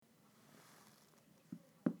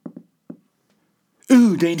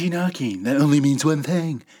dainty knocking. That only means one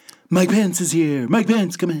thing. Mike Pence is here. Mike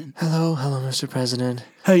Pence, come in. Hello, Mr. President.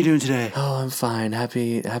 How you doing today? Oh, I'm fine.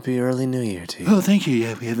 Happy early New Year to you. Oh, thank you.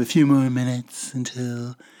 Yeah, we have a few more minutes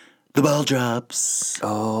until the ball drops.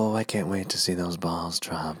 Oh, I can't wait to see those balls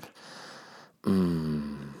drop.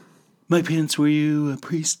 Mike Pence, were you a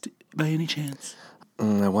priest by any chance?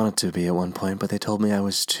 I wanted to be at one point, but they told me I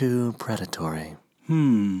was too predatory.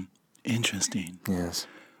 Interesting. Yes.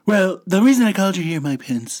 Well, the reason I called you here, Mike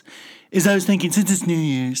Pence, is I was thinking since it's New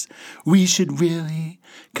Year's, we should really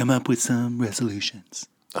come up with some resolutions.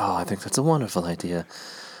 Oh, I think that's a wonderful idea.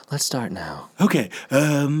 Let's start now. Okay,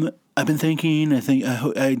 I've been thinking,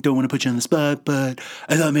 I don't want to put you on the spot, but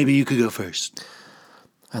I thought maybe you could go first.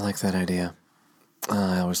 I like that idea.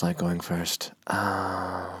 I always like going first.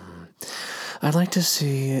 I'd like to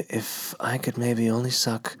see if I could maybe only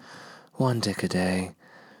suck one dick a day,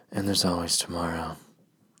 and there's always tomorrow.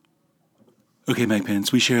 Okay, Mike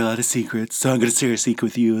Pence, we share a lot of secrets, so I'm going to share a secret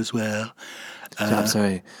with you as well. I'm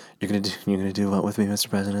sorry, you're gonna do what with me, Mr.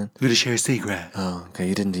 President? I'm going to share a secret. Oh, okay,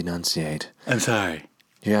 you didn't enunciate. I'm sorry.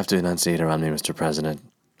 You have to enunciate around me, Mr. President.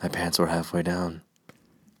 My pants were halfway down.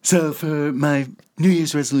 So for my New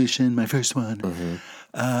Year's resolution, my first one,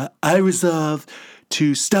 I resolve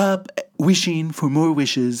to stop wishing for more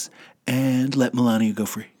wishes and let Melania go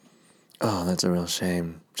free. Oh, that's a real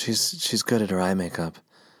shame. She's good at her eye makeup.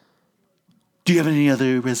 Do you have any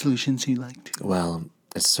other resolutions you'd like to? Well,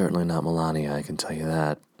 it's certainly not Melania, I can tell you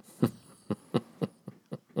that.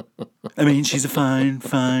 I mean, she's a fine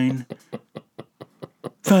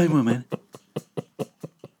woman.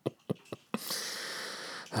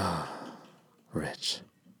 Rich.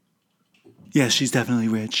 Yes, she's definitely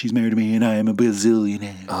rich. She's married to me, and I am a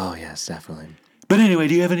bazillionaire. Oh, yes, definitely. But anyway,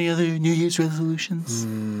 do you have any other New Year's resolutions?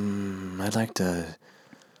 I'd like to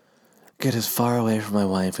get as far away from my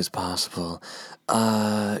wife as possible.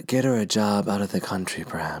 Get her a job out of the country,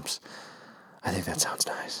 perhaps. I think that sounds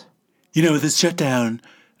nice. You know, with this shutdown,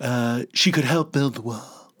 she could help build the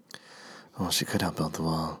wall. Well, she could help build the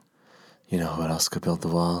wall. You know what else could build the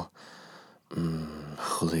wall?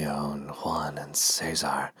 Julio and Juan and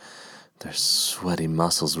Cesar. Their sweaty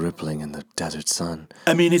muscles rippling in the desert sun.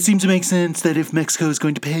 I mean, it seems to make sense that if Mexico is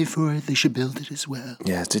going to pay for it, they should build it as well.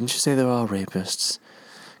 Yes, didn't you say they're all rapists?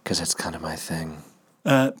 Because that's kind of my thing.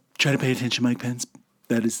 Try to pay attention, Mike Pence.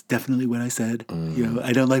 That is definitely what I said. You know,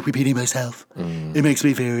 I don't like repeating myself. It makes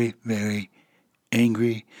me very, very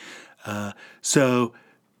angry. So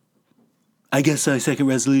I guess my second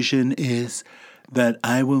resolution is that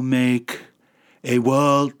I will make a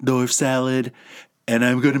Waldorf salad, and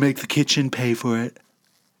I'm going to make the kitchen pay for it.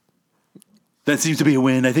 That seems to be a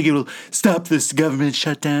win. I think it will stop this government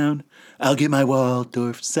shutdown. I'll get my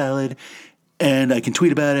Waldorf salad, and I can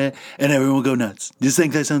tweet about it, and everyone will go nuts. Do you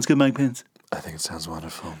think that sounds good, Mike Pence? I think it sounds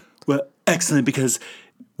wonderful. Well, excellent, because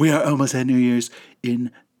we are almost at New Year's in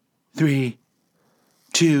 3,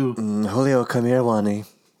 2, Julio, come here, Wani.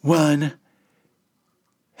 1.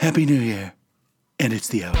 Happy New Year. And it's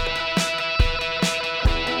the hour.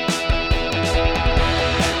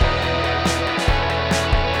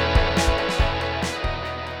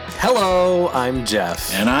 Hello, I'm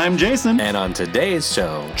Jeff. And I'm Jason. And on today's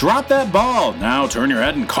show, Drop that ball. Now turn your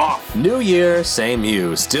head and cough. New Year, same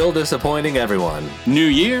you, still disappointing everyone. New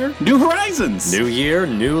year, new horizons. New Year,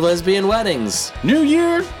 new lesbian weddings. New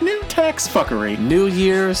year, new tax fuckery. New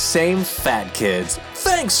Year, same fat kids.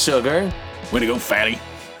 Thanks, sugar. Way to go, fatty.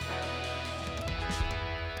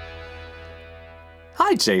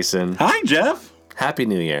 Hi, Jason. Hi, Jeff. Happy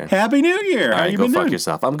New Year. Happy New Year. All How right, you go been fuck doing?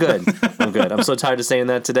 yourself. I'm good. I'm so tired of saying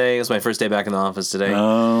that today. It was my first day back in the office today. Hey,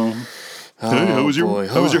 how was your boy.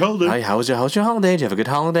 holiday? Hi, how was your holiday? Did you have a good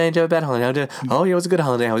holiday? Did you have a bad holiday? Oh, yeah, it was a good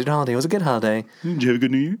holiday. How was your holiday? It was a good holiday. Did you have a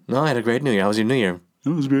good New Year? No, I had a great New Year. How was your New Year? It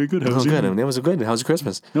was very good. How It was was your good. New Year? It was good. How was your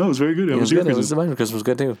Christmas? No, it was very good. How It was was your good. Christmas? My Christmas was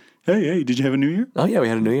good too. Hey, did you have a New Year? Oh, yeah, we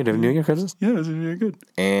had a New Year. Did you have a New Year Christmas? Yeah, it was very good.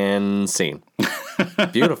 And scene.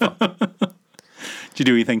 Beautiful. Did you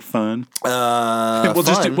do anything fun? We'll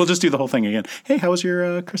just do the whole thing again. Hey, how was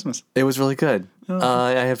your Christmas? It was really good.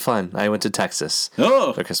 I had fun. I went to Texas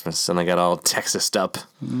for Christmas, and I got all Texased up.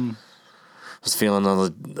 I was feeling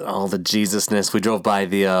all the Jesusness. We drove by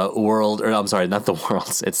the not the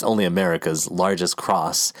world's. It's only America's largest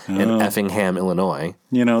cross in Effingham, Illinois.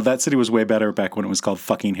 You know, that city was way better back when it was called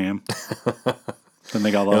Fuckingham. Then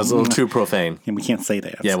they got It was a little too profane. And we can't say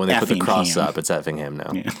that. Yeah, when they put the cross Effingham. up, it's Effingham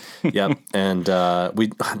now. Yeah. Yep. And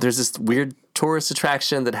there's this weird tourist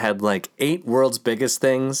attraction that had like 8 world's biggest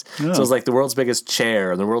things. So it was like the world's biggest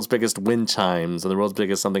chair and the world's biggest wind chimes and the world's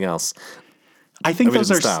biggest something else. I think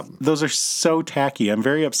those are so tacky. I'm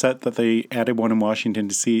very upset that they added one in Washington,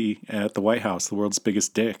 D.C. at the White House. The world's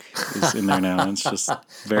biggest dick is in there now. It's just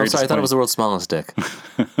very. I'm sorry, I thought it was the world's smallest dick.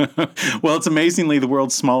 Well, it's amazingly the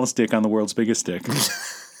world's smallest dick on the world's biggest dick.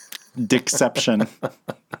 Dickception.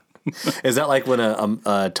 Is that like when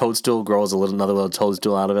a toadstool grows another little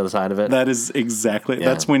toadstool out of the side of it? That is exactly. Yeah.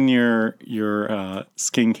 That's when your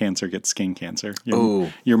skin cancer gets skin cancer.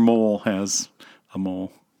 Your mole has a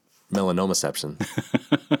mole. Melanomaception.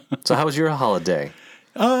 So how was your holiday?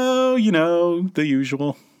 Oh, the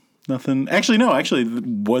usual. Nothing. Actually, no. Actually, it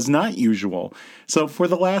was not usual. So for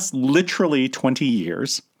the last literally 20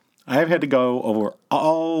 years, I've had to go over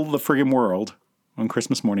all the friggin' world on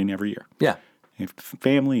Christmas morning every year. Yeah.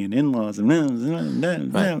 Family and in-laws. And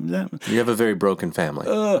right. You have a very broken family.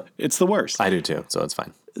 It's the worst. I do too, so it's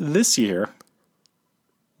fine. This year,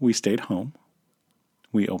 we stayed home.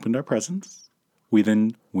 We opened our presents. We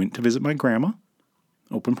then went to visit my grandma,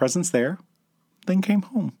 opened presents there, then came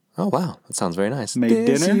home. Oh, wow. That sounds very nice. Made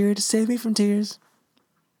dinner. Year to save me from tears.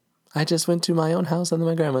 I just went to my own house and then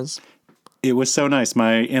my grandma's. It was so nice.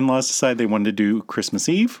 My in-laws decided they wanted to do Christmas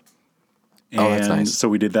Eve. And that's nice. So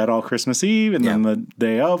we did that all Christmas Eve. And then the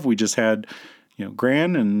day of, we just had,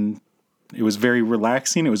 Gran. And it was very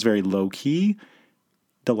relaxing. It was very low-key.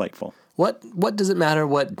 Delightful. What does it matter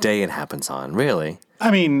what day it happens on, really?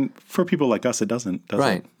 I mean, for people like us, it doesn't.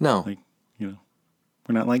 Right. No. We're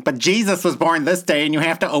not like, but Jesus was born this day and you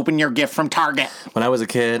have to open your gift from Target. When I was a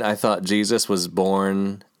kid, I thought Jesus was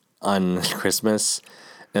born on Christmas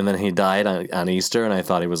and then he died on Easter, and I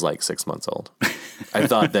thought he was like 6 months old. I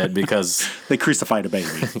thought that because... They crucified a baby.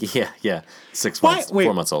 Yeah. 6 months,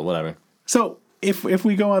 4 months old, whatever. So if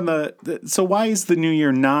we go on so why is the New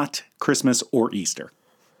Year not Christmas or Easter?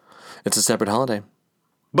 It's a separate holiday.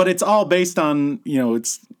 But it's all based on,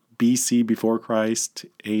 it's BC, before Christ,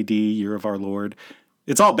 AD, year of our Lord.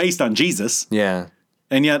 It's all based on Jesus. Yeah.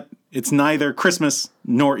 And yet it's neither Christmas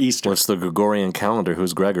nor Easter. Well, it's the Gregorian calendar.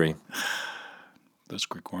 Who's Gregory? Those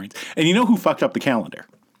Gregorians. And you know who fucked up the calendar?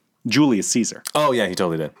 Julius Caesar. Oh, yeah, he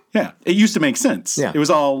totally did. Yeah. It used to make sense. Yeah. It was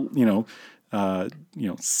all,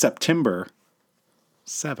 September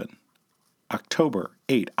 7, October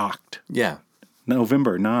 8, oct. Yeah.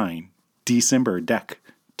 November 9, December dec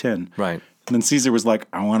 10. Right. And then Caesar was like,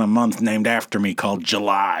 I want a month named after me called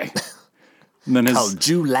July. And then called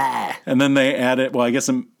July. And then they added, well, I guess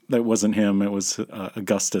that wasn't him. It was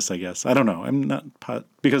Augustus, I guess. I don't know. I'm not,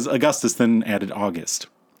 because Augustus then added August.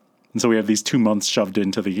 And so we have these 2 months shoved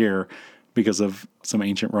into the year because of some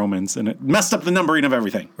ancient Romans. And it messed up the numbering of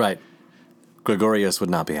everything. Right. Gregorius would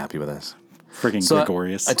not be happy with this. Freaking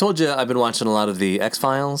Gregorius. I told you I've been watching a lot of the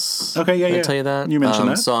X-Files. Okay, yeah. Did I tell you that? You mentioned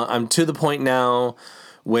that. So I'm to the point now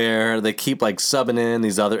where they keep like subbing in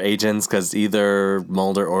these other agents because either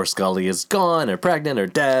Mulder or Scully is gone or pregnant or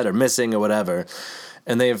dead or missing or whatever.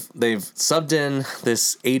 And they've subbed in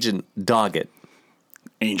this Agent Doggett.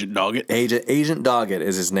 Agent Doggett? Agent Doggett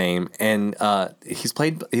is his name. And he's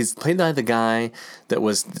played by the guy that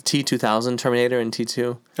was the T-2000 Terminator in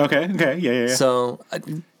T2. Okay, yeah. So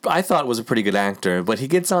I thought was a pretty good actor, but he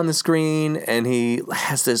gets on the screen and he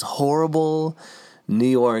has this horrible New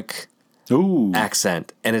York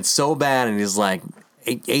accent, and it's so bad, and he's like,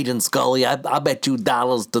 Agent Scully, I bet you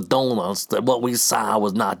dollars to donuts that what we saw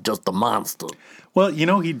was not just a monster. Well,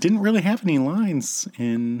 he didn't really have any lines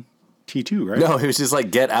in T2, right? No, he was just like,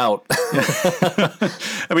 get out.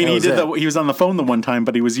 I mean, he was on the phone the one time,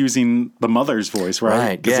 but he was using the mother's voice, right?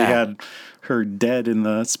 Right, because he had her dead in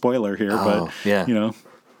the spoiler here, but,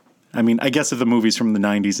 I mean, I guess if the movie's from the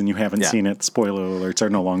 90s and you haven't seen it, spoiler alerts are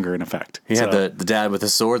no longer in effect. He had the dad with a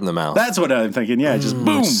sword in the mouth. That's what I'm thinking. Yeah, just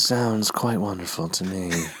boom. Sounds quite wonderful to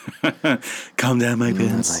me. Calm down, my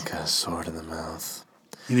pants. Like a sword in the mouth.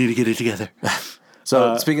 You need to get it together.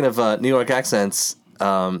 So, speaking of New York accents,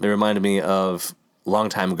 it reminded me of a long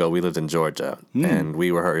time ago, we lived in Georgia, and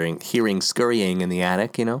we were hearing scurrying in the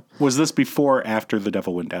attic, Was this before or after the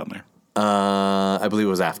devil went down there? I believe it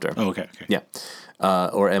was after. Oh, okay. Yeah.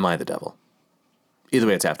 Or am I the devil? Either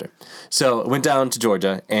way, it's after. So went down to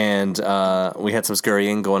Georgia, and we had some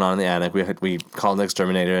scurrying going on in the attic. We called an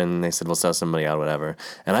exterminator, and they said, we'll sell somebody out, whatever.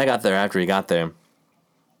 And I got there after he got there.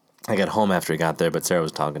 I got home after he got there, but Sarah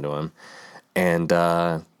was talking to him. And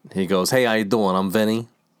he goes, hey, how you doing? I'm Vinny.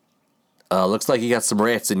 Looks like you got some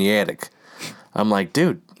rats in your attic. I'm like,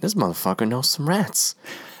 dude, this motherfucker knows some rats.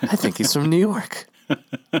 I think he's from New York.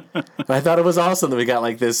 And I thought it was awesome that we got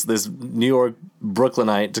like this New York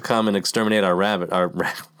Brooklynite to come and exterminate our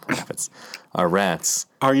rats.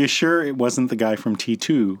 Are you sure it wasn't the guy from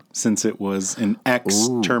T2 since it was an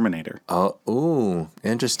ex-Terminator? Oh,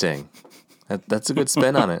 interesting. That's a good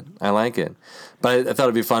spin on it. I like it. But I thought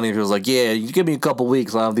it'd be funny if he was like, yeah, you give me a couple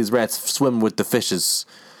weeks, I'll have these rats swim with the fishes.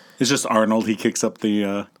 It's just Arnold. He kicks up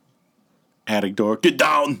the attic door. Get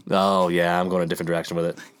down! Oh, yeah, I'm going a different direction with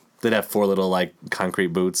it. They'd have 4 little, like, concrete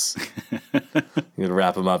boots. You'd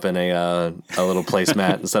wrap them up in a little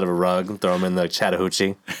placemat instead of a rug. Throw them in the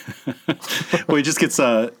Chattahoochee. Well, he just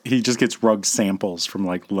gets rug samples from,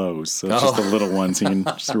 like, Lowe's. So it's just the little ones. He can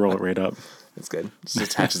just roll it right up. That's good. Just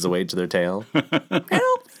attaches the weight to their tail. Help me!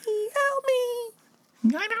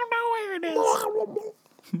 I don't know where it is.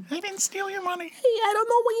 I didn't steal your money. Hey, I don't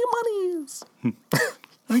know where your money is.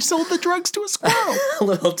 I sold the drugs to a squirrel. A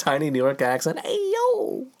little tiny New York accent. Hey,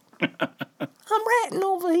 yo. I'm ratting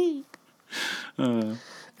over here.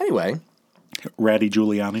 Anyway. Ratty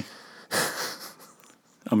Giuliani.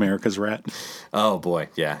 America's rat. Oh, boy.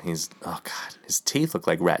 Yeah, oh, God. His teeth look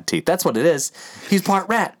like rat teeth. That's what it is. He's part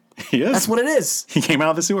rat. He is. That's what it is. He came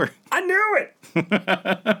out of the sewer. I knew it.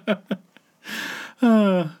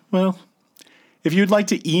 Well, if you'd like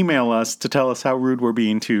to email us to tell us how rude we're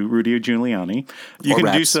being to Rudy or Giuliani, you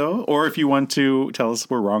can do so. Or if you want to tell us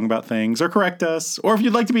we're wrong about things or correct us, or if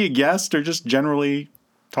you'd like to be a guest or just generally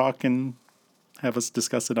talk and have us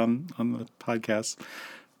discuss it on the podcast,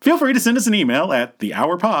 feel free to send us an email at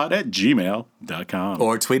thehourpod@gmail.com.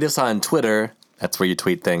 Or tweet us on Twitter. That's where you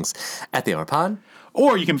tweet things. At thehourpod.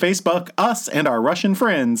 Or you can Facebook us and our Russian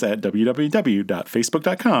friends at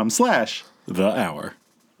www.facebook.com/thehour.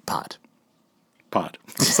 Pod.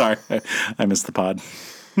 Sorry, I missed the pod.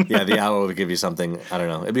 Yeah, the hour would give you something. I don't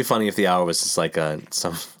know. It'd be funny if the hour was just like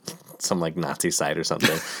some like Nazi site or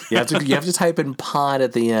something. You have to type in pod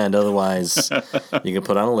at the end, otherwise you can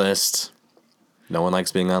put on a list. No one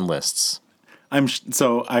likes being on lists.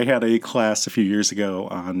 So I had a class a few years ago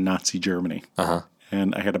on Nazi Germany,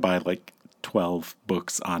 and I had to buy like 12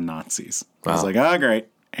 books on Nazis. Wow. I was like, great,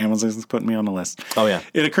 Amazon's putting me on the list. Oh yeah.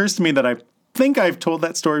 It occurs to me that I think I've told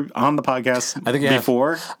that story on the podcast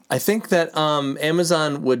before. I think that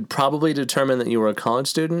Amazon would probably determine that you were a college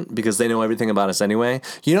student because they know everything about us anyway.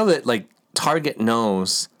 You know that like Target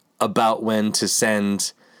knows about when to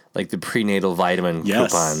send like the prenatal vitamin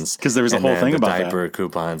coupons. Because there was a whole thing about the diaper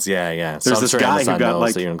coupons. Yeah. There's this guy who got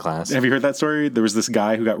like, you're in class. Have you heard that story? There was this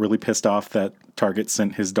guy who got really pissed off that Target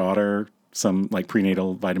sent his daughter some like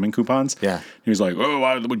prenatal vitamin coupons. Yeah. He was like,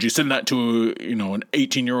 why would you send that to an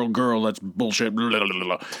 18-year-old girl? That's bullshit. Blah, blah, blah,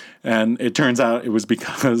 blah. And it turns out it was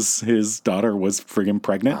because his daughter was friggin'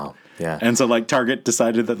 pregnant. Wow. Yeah. And so like Target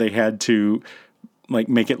decided that they had to like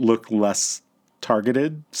make it look less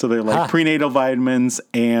targeted. So they're like prenatal vitamins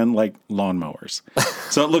and like lawnmowers.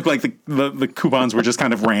 So it looked like the coupons were just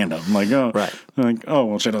kind of random. Like, well,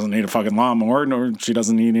 she doesn't need a fucking lawnmower, nor she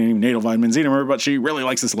doesn't need any natal vitamins either, but she really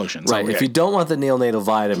likes this lotion. So right. Okay. If you don't want the neonatal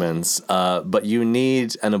vitamins, but you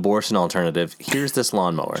need an abortion alternative, here's this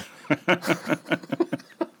lawnmower.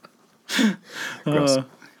 Gross.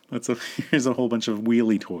 Here's a whole bunch of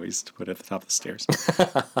wheelie toys to put at the top of the stairs.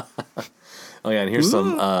 Oh, yeah, and here's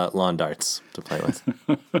some lawn darts to play with.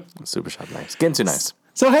 Super sharp knives. Getting too nice.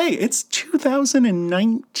 So, hey, it's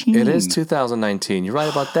 2019. It is 2019. You're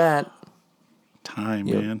right about that. Time,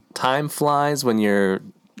 man. Time flies when you're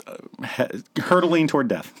hurtling toward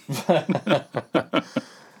death.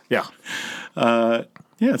 Yeah.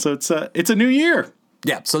 So it's a new year.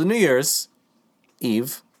 Yeah, so the New Year's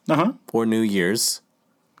Eve or New Year's.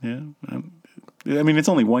 Yeah. I mean, it's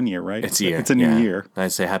only 1 year, right? It's a year. It's a new year. I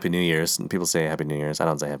say Happy New Year's, and people say Happy New Year's. I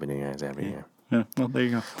don't say Happy New Year. I say Happy New Year. Yeah, well, there you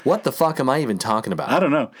go. What the fuck am I even talking about? I don't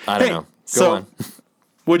know. I don't know. Go on.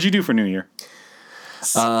 What'd you do for New Year?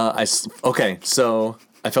 So I fell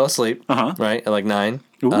asleep, right, at like 9.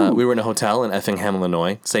 We were in a hotel in Effingham,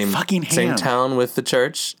 Illinois. Same town with the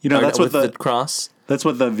church. That's what the cross. That's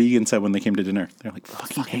what the vegan said when they came to dinner. They're like,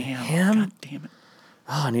 fucking ham. God damn it.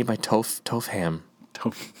 Oh, I need my tof ham.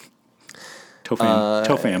 Tofam.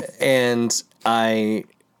 And I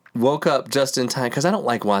woke up just in time because I don't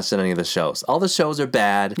like watching any of the shows. All the shows are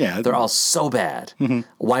bad. Yeah, they're all so bad. Mm-hmm.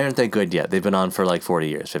 Why aren't they good yet? They've been on for like 40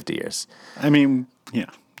 years, 50 years. I mean, yeah.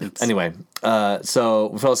 Anyway, so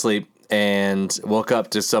we fell asleep and woke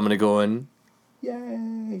up to somebody going,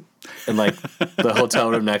 yay, in like the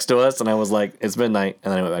hotel room next to us. And I was like, it's midnight.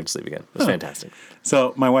 And then I went back to sleep again. It was fantastic.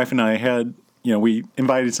 So my wife and I had, we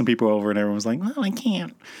invited some people over and everyone was like, well, I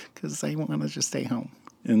can't because I want to just stay home.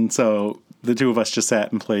 And so the two of us just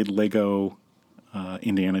sat and played Lego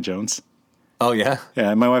Indiana Jones. Oh, yeah?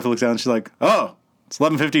 Yeah, and my wife looks down and she's like, oh, it's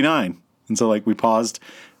 11:59. And so like we paused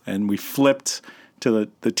and we flipped to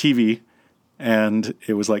the TV and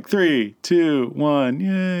it was like 3, 2, 1,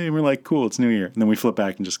 yay. And we're like, cool, it's New Year. And then we flip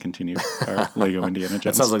back and just continue our Lego Indiana Jones.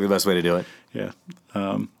 That sounds like the best way to do it. Yeah.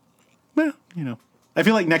 Well, I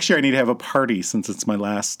feel like next year I need to have a party since it's my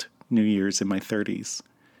last New Year's in my 30s.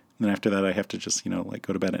 And then after that, I have to just,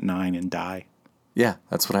 go to bed at 9 and die. Yeah,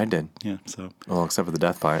 that's what I did. Yeah, so. Well, except for the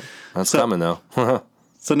death part. That's coming, though.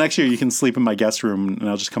 So next year you can sleep in my guest room, and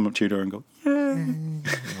I'll just come up to your door and go,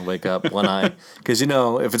 yeah. Wake up, one eye. Because,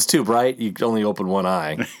 if it's too bright, you can only open one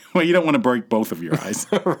eye. Well, you don't want to break both of your eyes.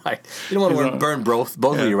 Right. You don't want to burn both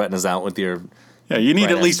of your retinas out with your... Yeah, you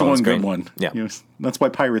need at least one screen. good one. Yeah. That's why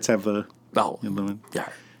pirates have the... Oh, yeah.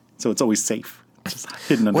 So it's always safe. Just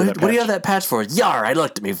hidden under that patch. What do you have that patch for? Yar, I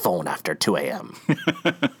looked at my phone after 2 a.m.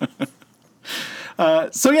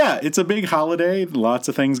 So yeah, it's a big holiday. Lots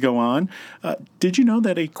of things go on. Did you know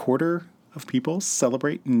that a quarter of people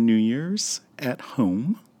celebrate New Year's at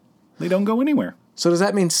home? They don't go anywhere. So does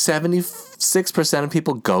that mean 76% of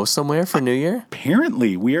people go somewhere for New Year?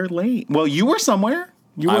 Apparently, we are late. Well, you were somewhere.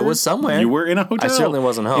 I was somewhere. You were in a hotel. I certainly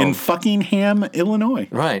wasn't home. In fucking Ham, Illinois.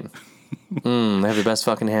 Right. They have the best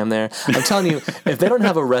fucking ham there. I'm telling you, if they don't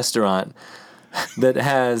have a restaurant that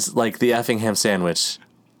has like the effing ham sandwich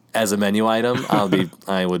as a menu item,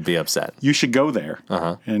 I would be upset. You should go there,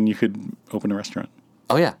 and you could open a restaurant.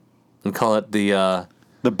 Oh yeah, and call it the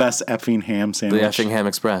best effing ham sandwich. The effing ham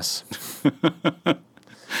express.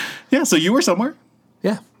 Yeah. So you were somewhere.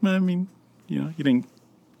 Yeah. I mean, you didn't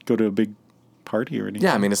go to a big party or anything.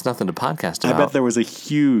 Yeah, I mean, it's nothing to podcast about. I bet there was a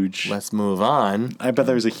huge... Let's move on. I bet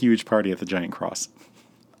there was a huge party at the Giant Cross.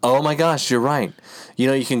 Oh my gosh, you're right.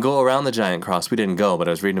 You can go around the Giant Cross. We didn't go, but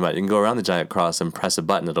I was reading about it. You can go around the Giant Cross and press a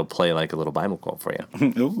button. It'll play like a little Bible quote for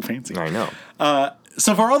you. Oh, fancy. I know.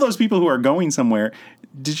 So for all those people who are going somewhere,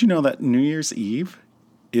 did you know that New Year's Eve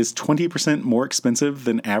is 20% more expensive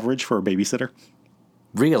than average for a babysitter?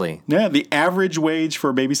 Really? Yeah, the average wage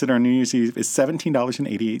for a babysitter on New Year's Eve is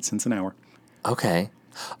 $17.88 an hour. Okay,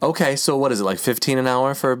 so what is it, like $15 an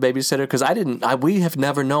hour for a babysitter? Because we've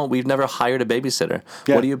never hired a babysitter.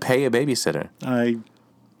 Yeah. What do you pay a babysitter? I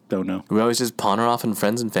don't know. We always just pawn her off in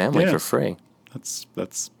friends and family for free. That's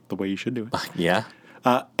the way you should do it. Yeah.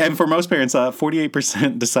 And for most parents,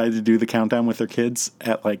 48% decide to do the countdown with their kids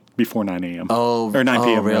at before 9 a.m. Oh, or 9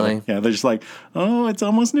 p.m. Really? Rather. Yeah, they're just like, oh, it's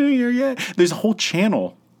almost New Year. Yeah, there's a whole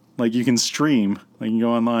channel. You can stream, you can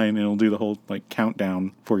go online and it'll do the whole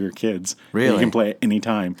countdown for your kids. Really? You can play at any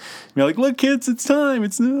time. You're like, look, kids, it's time.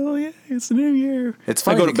 It's the New Year. It's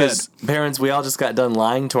funny because parents, we all just got done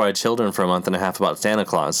lying to our children for a month and a half about Santa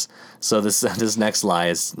Claus. So this next lie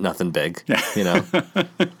is nothing big, Yeah,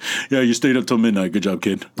 you stayed up till midnight. Good job,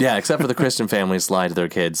 kid. Yeah, except for the Christian families lie to their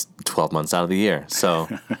kids 12 months out of the year. So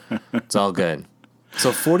it's all good.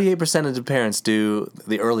 So 48% of the parents do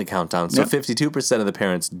the early countdown. So 52% of the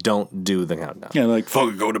parents don't do the countdown. Yeah,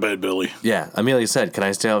 fucking go to bed, Billy. Yeah. Amelia said, can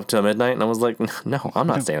I stay up till midnight? And I was like, no, I'm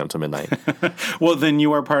not staying up till midnight. Well, then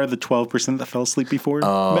you are part of the 12% that fell asleep before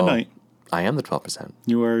midnight. I am the 12%.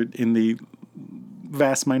 You are in the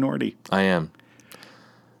vast minority. I am.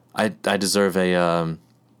 I deserve a...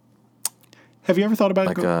 Have you ever thought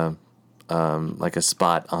about... like a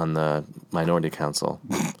spot on the minority council.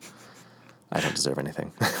 I don't deserve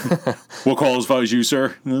anything. What qualifies you,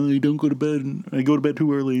 sir? I don't go to bed. I go to bed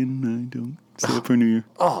too early, and I don't stay up for New Year.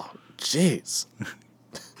 Oh, jeez.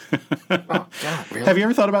 Oh, God, really? Have you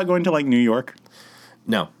ever thought about going to New York?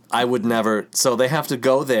 No, I would never. So they have to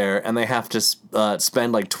go there, and they have to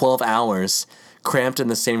spend 12 hours cramped in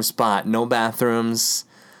the same spot. No bathrooms,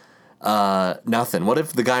 nothing. What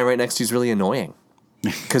if the guy right next to you is really annoying?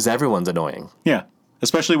 Because everyone's annoying. Yeah.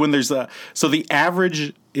 Especially when there's so the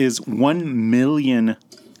average is 1 million.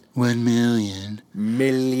 1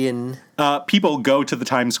 million. People go to the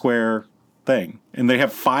Times Square thing, and they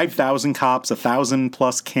have 5,000 cops, 1,000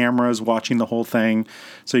 plus cameras watching the whole thing,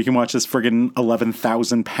 so you can watch this friggin'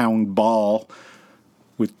 11,000-pound ball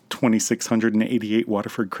with 2,688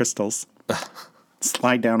 Waterford crystals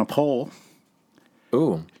slide down a pole.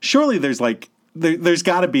 Ooh. Surely there's there's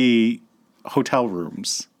got to be hotel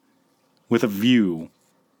rooms with a view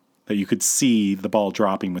that you could see the ball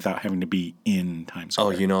dropping without having to be in Times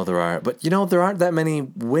Square. Oh, there are. But, there aren't that many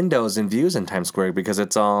windows and views in Times Square because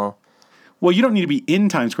it's all... Well, you don't need to be in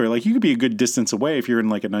Times Square. You could be a good distance away if you're in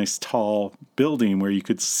a nice tall building where you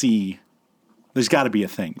could see. There's got to be a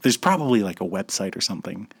thing. There's probably a website or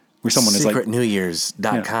something where someone is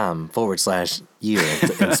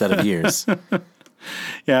secretnewyears.com/year instead of years.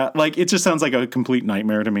 Yeah, it just sounds like a complete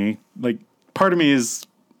nightmare to me. Part of me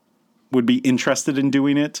would be interested in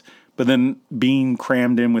doing it, but then being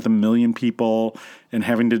crammed in with 1 million people and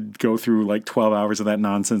having to go through 12 hours of that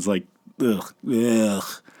nonsense, ugh. Yeah.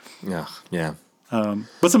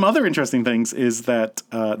 But some other interesting things is that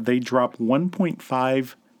they drop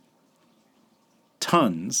 1.5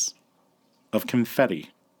 tons of confetti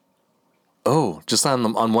Oh, just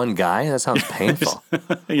on one guy? That sounds painful.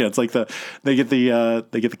 Yeah, it's like they get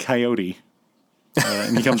the coyote,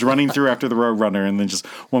 and he comes running through after the road runner, and then just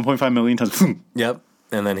 1.5 million times. Boom. Yep.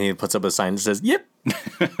 And then he puts up a sign that says, "Yep."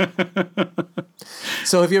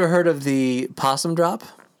 So, have you ever heard of the possum drop?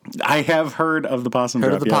 I have heard of the possum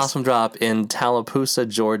drop. Heard of the possum drop in Tallapoosa,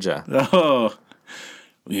 Georgia. Oh,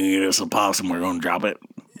 you get us a possum, we're gonna drop it.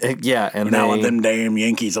 Yeah, and now with them damn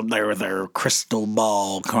Yankees up there with their crystal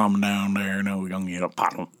ball coming down there, no, we're gonna get a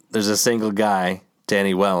possum. There's a single guy,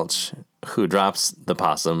 Danny Welch, who drops the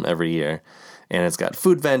possum every year. And it's got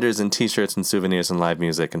food vendors and T-shirts and souvenirs and live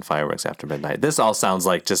music and fireworks after midnight. This all sounds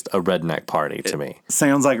like just a redneck party to me.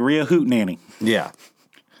 Sounds like a real hootenanny. Yeah.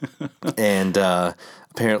 And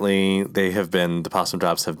apparently the possum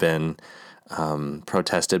drops have been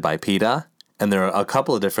protested by PETA. And there are a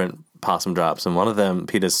couple of different possum drops. And one of them,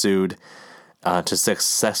 PETA sued to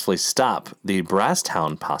successfully stop the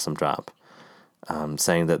Brasstown possum drop,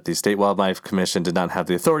 saying that the State Wildlife Commission did not have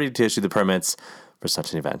the authority to issue the permits for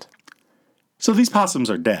such an event. So these possums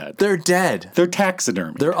are dead. They're dead. They're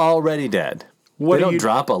taxidermy. They're already dead. They don't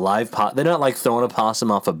drop a live possum. They're not like throwing a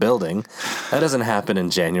possum off a building. That doesn't happen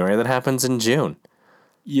in January. That happens in June.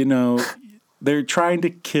 You know, they're trying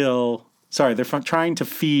to trying to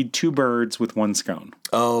feed two birds with one scone.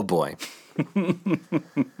 Oh, boy. You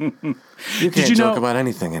can't joke about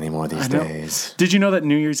anything anymore these days. Did you know that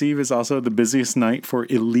New Year's Eve is also the busiest night for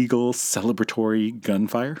illegal celebratory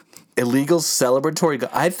gunfire? Illegal celebratory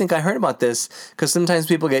I think I heard about this because sometimes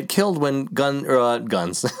people get killed when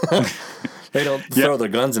guns. They don't throw their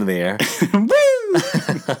guns into the air.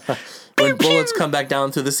 When bullets come back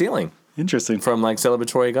down through the ceiling. Interesting. From like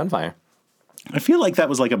celebratory gunfire. I feel like that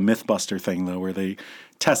was like a Mythbuster thing, though, where they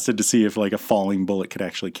tested to see if like a falling bullet could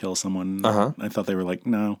actually kill someone. Uh-huh. I thought they were like,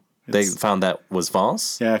 no. They found that was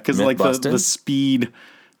false? Yeah, because like the speed,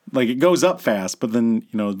 like it goes up fast, but then,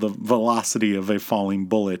 you know, the velocity of a falling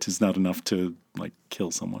bullet is not enough to like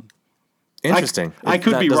kill someone. Interesting. I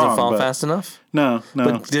could be wrong. Doesn't fall fast enough? No.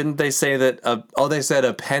 But didn't they say that, they said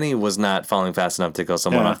a penny was not falling fast enough to kill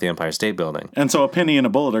someone off the Empire State Building. And so a penny and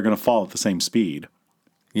a bullet are going to fall at the same speed.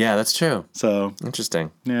 Yeah, that's true. So interesting.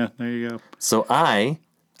 Yeah, there you go. So I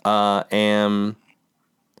am.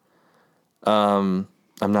 I'm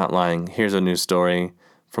not lying. Here's a news story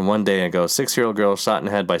from one day ago. 6-year-old girl shot in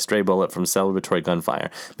the head by stray bullet from celebratory gunfire.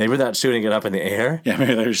 Maybe they're not shooting it up in the air. Yeah,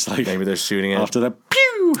 maybe they're just like. Maybe they're shooting it off to the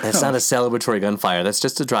pew. That's not a celebratory gunfire. That's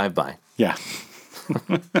just a drive-by. Yeah.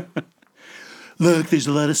 Look, there's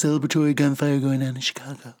a lot of celebratory gunfire going on in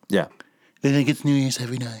Chicago. Yeah. They think it's New Year's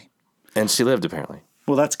every night. And she lived, apparently.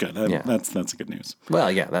 Well, that's good. That's good news.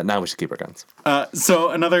 Well, yeah, now we should keep our guns. So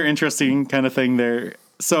another interesting kind of thing there.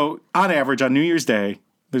 So on average, on New Year's Day,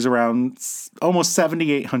 there's around almost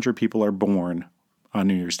 7,800 people are born on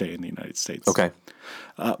New Year's Day in the United States. Okay.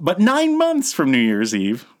 But 9 months from New Year's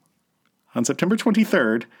Eve, on September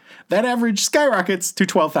 23rd, that average skyrockets to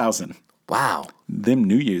 12,000. Wow. Them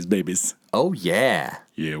New Year's babies. Oh, yeah.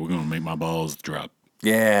 Yeah, we're going to make my balls drop.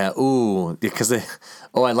 Yeah, ooh, because I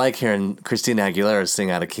like hearing Christina Aguilera sing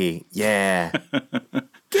out of key. Yeah. Give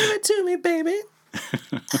it to me, baby.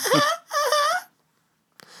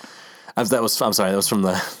 That was from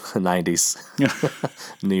the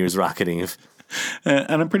 90s. New Year's Rocket Eve.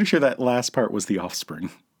 And I'm pretty sure that last part was The Offspring.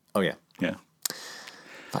 Oh, yeah. Yeah.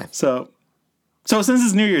 Fine. So since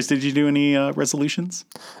it's New Year's, did you do any resolutions?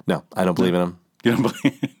 No, I don't believe in them. You don't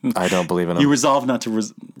believe? I don't believe in them. You resolve not to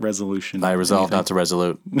resolution. I resolve not to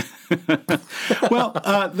resolute.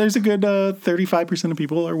 Well, there's a good 35% of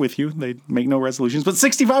people are with you. They make no resolutions, but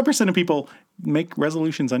 65% of people make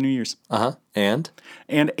resolutions on New Year's. Uh-huh. And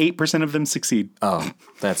 8% of them succeed. Oh,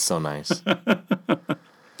 that's so nice.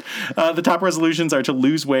 The top resolutions are to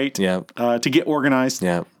lose weight, to get organized,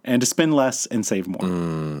 and to spend less and save more.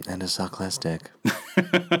 And to suck less dick.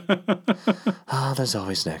 There's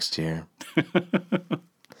always next year.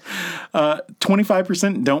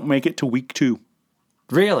 25% don't make it to week 2.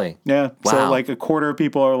 Really? Yeah. Wow. So like a quarter of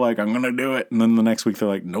people are like, I'm going to do it. And then the next week they're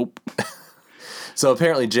like, nope. So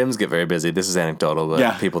apparently gyms get very busy. This is anecdotal,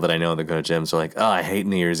 but people that I know that go to gyms are like, oh, I hate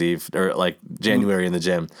New Year's Eve or like January in the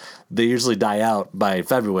gym. They usually die out by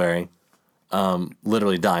February,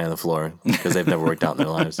 literally die on the floor because they've never worked out in their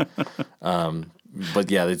lives.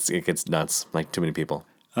 But yeah, it gets nuts, like too many people.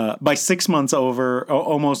 By 6 months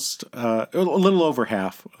almost a little over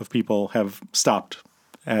half of people have stopped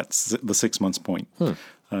at the 6 months point.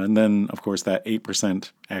 And then, of course, that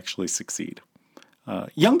 8% actually succeed.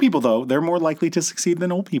 Young people, though, they're more likely to succeed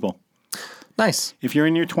than old people. Nice. If you're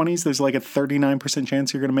in your 20s, there's like a 39%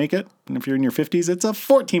 chance you're going to make it. And if you're in your 50s, it's a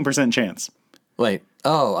 14% chance. Wait.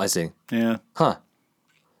 Oh, I see. Yeah. Huh.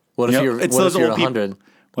 What if you're 100?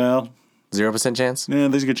 Well, 0% chance? yeah,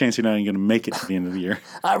 there's a good chance you're not even going to make it to the end of the year.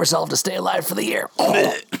 I resolved to stay alive for the year.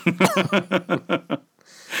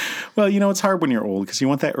 Well, it's hard when you're old because you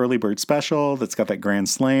want that early bird special that's got that grand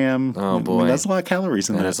slam. Oh, boy. That's a lot of calories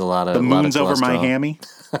in that. That is a lot of The moon's lot of over my cholesterol.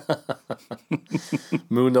 hammy.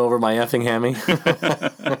 Moon over my effing hammy.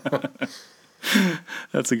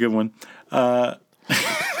 That's a good one.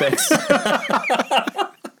 Thanks.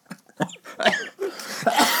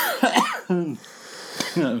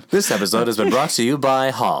 This episode has been brought to you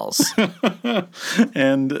by Halls.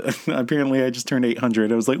 And apparently I just turned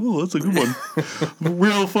 800. I was like, oh, that's a good one.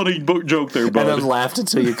 Real funny joke there, bud. And then laughed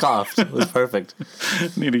until you coughed. It was perfect.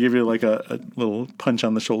 Need to give you like a little punch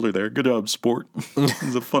on the shoulder there. Good job, sport.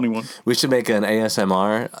 It's a funny one. We should make an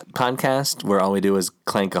ASMR podcast where all we do is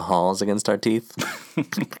clank a Halls against our teeth.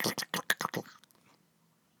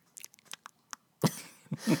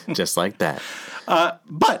 Just like that.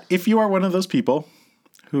 But if you are one of those people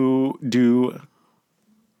who do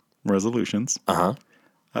resolutions,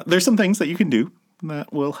 there's some things that you can do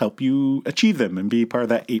that will help you achieve them and be part of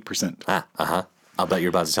that 8%. I'll bet you're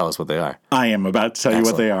about to tell us what they are. I am about to tell you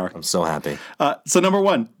what they are. I'm so happy. So number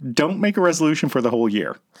 1, don't make a resolution for the whole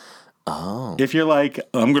year. Oh. If you're like,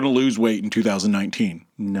 I'm going to lose weight in 2019.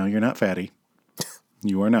 No, you're not, fatty.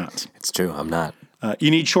 You are not. It's true. I'm not.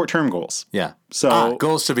 You need short-term goals. Yeah. So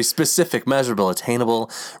goals should be specific, measurable,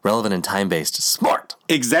 attainable, relevant, and time-based. Smart.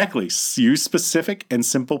 Exactly. Use specific and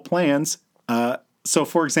simple plans. So,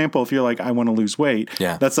 for example, if you're like, I want to lose weight,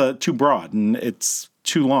 that's too broad and it's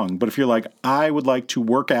too long. But if you're like, I would like to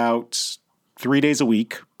work out 3 days a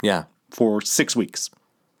week for 6 weeks,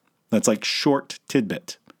 that's like short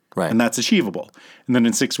tidbit. Right. And that's achievable. And then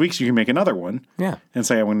in 6 weeks, you can make another one and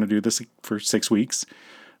say, I want to do this for 6 weeks.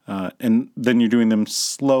 And then you're doing them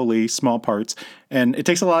slowly, small parts. And it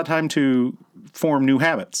takes a lot of time to form new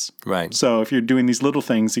habits. Right. So if you're doing these little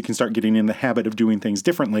things, you can start getting in the habit of doing things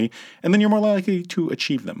differently. And then you're more likely to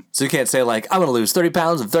achieve them. So you can't say, like, I'm going to lose 30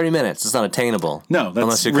 pounds in 30 minutes. It's not attainable. No, that's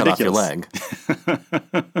unless you ridiculous. cut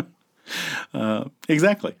off your leg.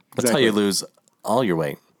 Exactly. That's how you lose all your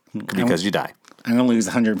weight, because you die. I'm going to lose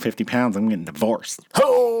 150 pounds. I'm getting divorced.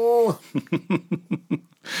 Oh!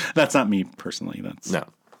 That's not me personally. No.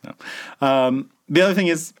 The other thing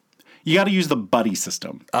is you got to use the buddy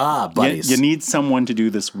system. Buddies. You need someone to do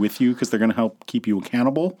this with you because they're going to help keep you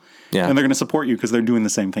accountable. Yeah. And they're going to support you because they're doing the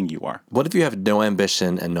same thing you are. What if you have no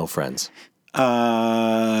ambition and no friends?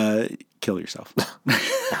 Kill yourself.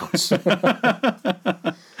 Ouch.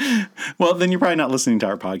 Well, then you're probably not listening to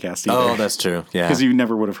our podcast either. Oh, that's true. Yeah. Because you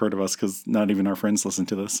never would have heard of us because not even our friends listen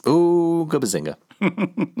to this. Ooh, gubbazinga.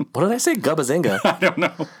 What did I say? Gubbazinga? I don't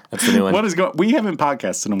know. That's the new one. What is going? We haven't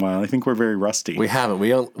podcasted in a while. I think we're very rusty. We haven't.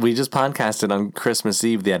 We just podcasted on Christmas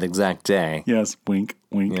Eve that exact day. Yes. Wink,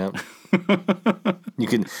 wink. Yep. You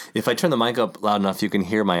can, if I turn the mic up loud enough, you can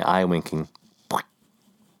hear my eye winking.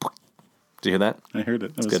 Did you hear that? I heard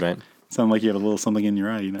it. That's good, right? Sounded like you had a little something in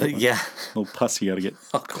your eye. You know, Yeah. A little pus you got to get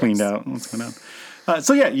cleaned out. What's going on?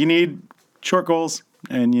 So yeah, you need short goals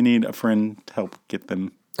and you need a friend to help get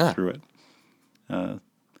them through it.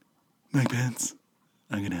 Mike Pence,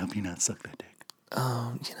 I'm going to help you not suck that dick.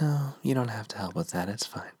 Oh, you don't have to help with that. It's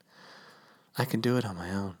fine. I can do it on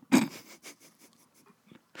my own.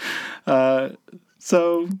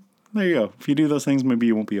 So there you go. If you do those things, maybe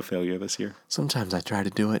you won't be a failure this year. Sometimes I try to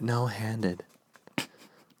do it no-handed.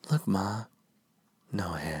 Look, Ma. No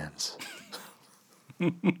hands.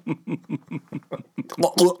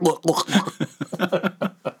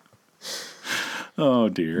 Oh,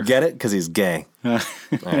 dear. Get it? Because he's gay. Yeah,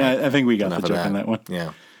 I think we got Enough the of joke on that one.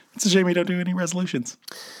 Yeah. It's a shame we don't do any resolutions.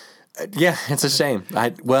 Yeah, it's a shame.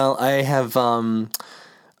 I have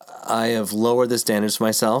lowered the standards for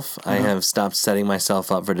myself. I have stopped setting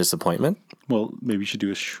myself up for disappointment. Well, maybe you should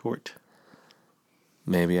do a short.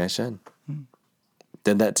 Maybe I should.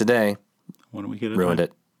 Did that today. Why don't we get it? Ruined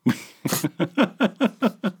it.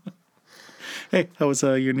 Hey, how was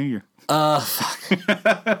your New Year? Fuck.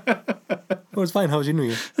 It was fine. How was your New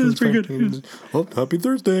Year? It was pretty good. Oh, happy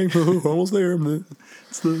Thursday. Almost there.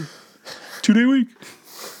 It's the 2-day week.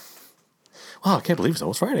 Wow, I can't believe it's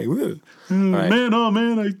almost Friday. Right.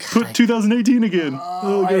 Man, I put 2018 again.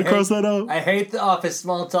 I gotta cross that out. I hate the office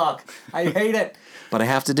small talk. I hate it. But I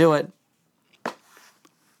have to do it.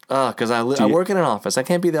 Because I work in an office. I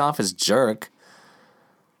can't be the office jerk.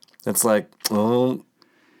 It's like, oh,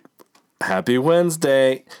 happy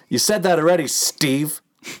Wednesday. You said that already, Steve.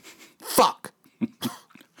 Fuck.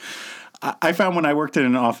 I found when I worked in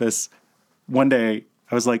an office, one day,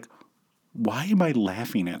 I was like, why am I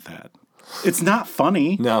laughing at that? It's not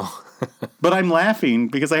funny. No. But I'm laughing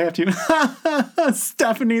because I have to.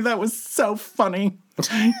 Stephanie, that was so funny.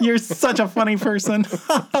 You're such a funny person.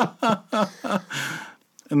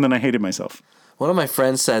 And then I hated myself. One of my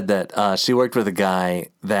friends said that she worked with a guy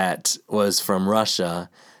that was from Russia,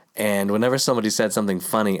 and whenever somebody said something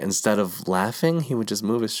funny, instead of laughing, he would just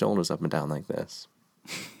move his shoulders up and down like this.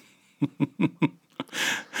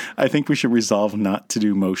 I think we should resolve not to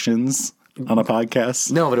do motions on a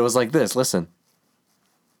podcast. No, but it was like this. Listen.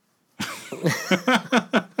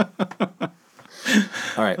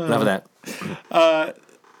 All right, enough of that.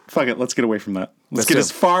 Fuck it, let's get away from that. Let's get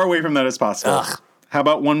as far away from that as possible. Ugh. How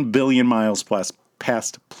about 1 billion miles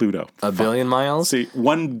past Pluto? A billion miles? See,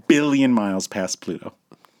 1 billion miles past Pluto.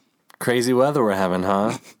 Crazy weather we're having,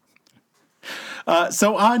 huh?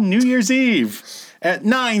 So on New Year's Eve at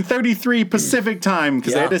 9:33 Pacific time,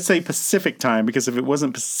 because I had to say Pacific time, because if it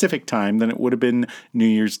wasn't Pacific time, then it would have been New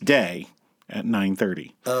Year's Day at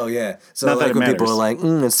 9:30. Oh, yeah. So not that when it people are matters.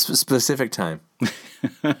 like, it's specific time.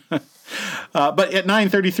 But at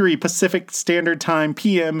 9:33 Pacific Standard Time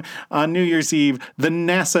PM on New Year's Eve, the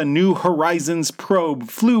NASA New Horizons probe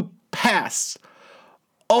flew past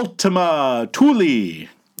Ultima Thule.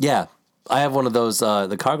 Yeah. I have one of those,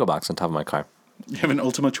 the cargo box on top of my car. You have an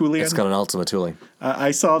Ultima Thule? It's got an Ultima Thule.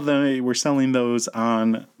 I saw they were selling those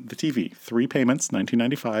on the TV. 3 payments,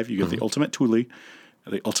 $19.95. You get the Ultimate Thule,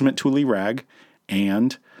 the Ultimate Thule rag,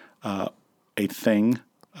 and a thing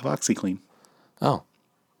of OxyClean. Oh.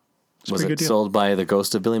 Was pretty it good deal. sold by the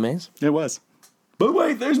ghost of Billy Mays? It was. But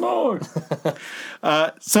wait, there's more.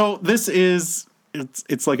 So this is,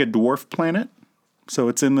 it's like a dwarf planet. So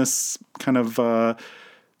it's in this kind of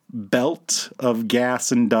belt of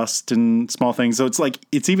gas and dust and small things. So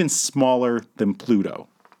it's even smaller than Pluto.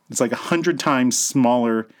 It's like 100 times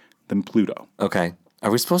smaller than Pluto. Okay. Are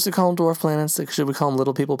we supposed to call them dwarf planets? Should we call them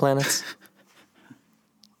little people planets?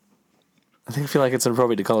 I feel like it's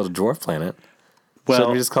inappropriate to call it a dwarf planet. Well,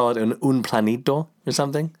 Shouldn't we just call it un planito or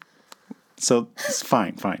something? so it's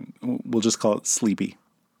fine. We'll just call it sleepy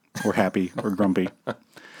or happy or grumpy.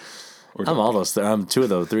 I'm all those. I'm 2 of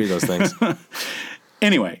those, 3 of those things.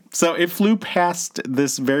 Anyway, so it flew past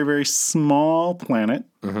this very, very small planet.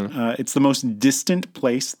 It's the most distant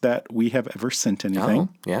place that we have ever sent anything.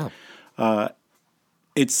 Oh, yeah.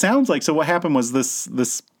 It sounds like, so what happened was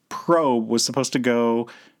this probe was supposed to go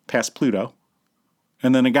past Pluto.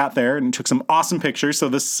 And then it got there and took some awesome pictures. So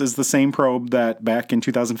this is the same probe that back in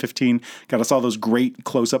 2015 got us all those great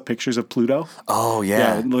close-up pictures of Pluto. Oh,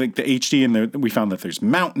 yeah. Yeah, like the HD, and we found that there's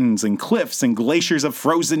mountains and cliffs and glaciers of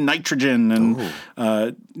frozen nitrogen, and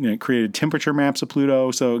it created temperature maps of Pluto.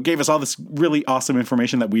 So it gave us all this really awesome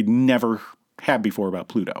information that we'd never had before about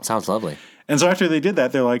Pluto. Sounds lovely. And so after they did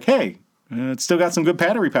that, they're like, hey, it's still got some good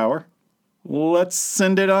battery power. Let's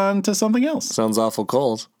send it on to something else. Sounds awful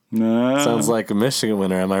cold. Sounds like a Michigan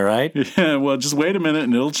winter, am I right? Yeah, well, just wait a minute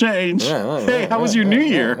and it'll change. Hey, how was your New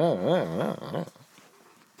Year?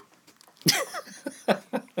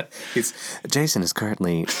 Jason is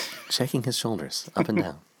currently shaking his shoulders up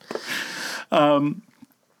and down.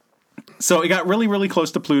 So it got really, really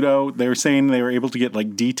close to Pluto. They were saying they were able to get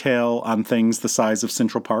like detail on things the size of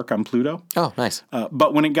Central Park on Pluto. Oh, nice.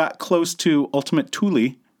 But when it got close to Ultimate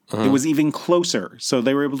Thule, it was even closer. So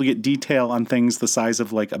they were able to get detail on things the size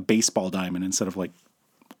of like a baseball diamond instead of like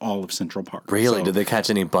all of Central Park. Really? So, Did they catch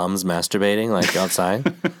any bums masturbating like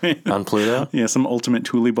outside on Pluto? yeah, some Ultimate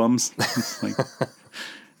Thule bums like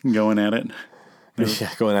going at it. Yeah,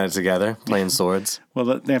 going at it together, playing swords.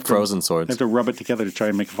 Well, they have to, Frozen swords. They have to rub it together to try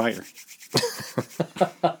and make a fire.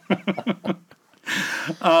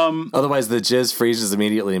 Otherwise, the jizz freezes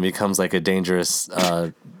immediately and becomes like a dangerous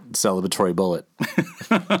celebratory bullet.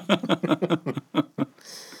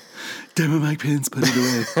 Damn it, Mike Pence, put it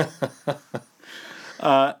away.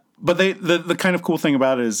 But the kind of cool thing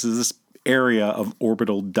about it is this area of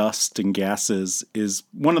orbital dust and gases is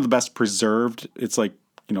one of the best preserved. It's like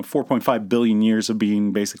 4.5 billion years of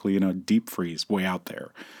being basically in a deep freeze way out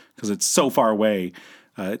there because it's so far away.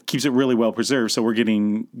 It keeps it really well preserved, so we're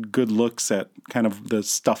getting good looks at kind of the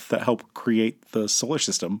stuff that helped create the solar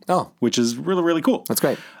system. Oh. Which is really, really cool. That's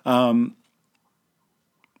great. And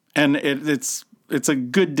it's a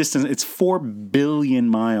good distance. It's 4 billion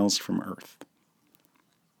miles from Earth.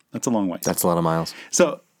 That's a long way. That's a lot of miles.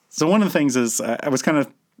 So one of the things is I was kind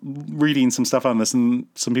of reading some stuff on this, and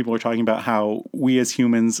some people are talking about how we as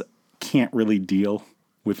humans can't really deal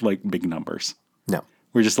with like big numbers. No.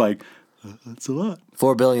 We're just like, that's a lot.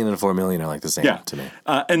 4 billion and 4 million are like the same to me.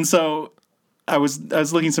 And so I was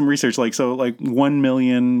looking some research, like 1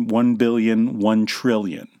 million, 1 billion, 1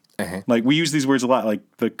 trillion. Like, we use these words a lot. Like,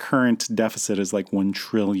 the current deficit is like $1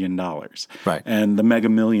 trillion. Right. And the Mega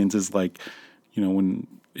Millions is like, when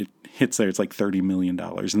it hits there, it's like $30 million.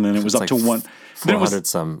 And then it was up to 400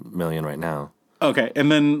 some million right now. Okay.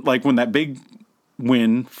 And then, like, when that big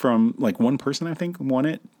win from, like, one person, I think, won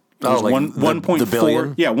it. It was like 1.4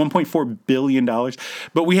 billion? Yeah, $1.4 billion.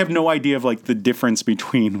 But we have no idea of, like, the difference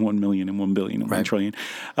between 1 million and 1 billion and 1 trillion.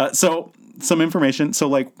 So some information. So,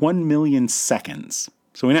 like, 1 million seconds.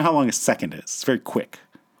 So we know how long a second is. It's very quick.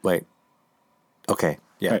 Wait. Okay.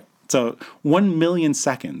 Yeah. Right. So 1 million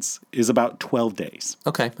seconds is about 12 days.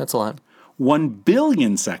 Okay. That's a lot. 1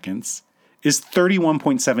 billion seconds is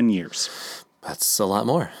 31.7 years. That's a lot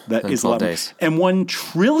more. That than is 12 a lot days. more. And 1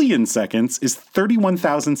 trillion seconds is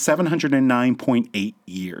 31,709.8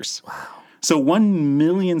 years. Wow. So 1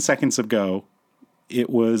 million seconds ago,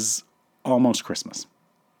 it was almost Christmas.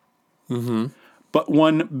 Mm-hmm. But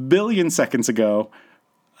 1 billion seconds ago,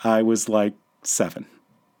 I was like 7.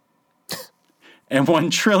 And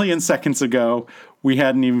 1 trillion seconds ago, we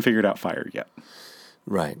hadn't even figured out fire yet.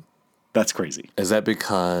 Right. That's crazy. Is that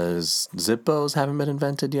because Zippos haven't been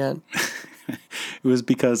invented yet? It was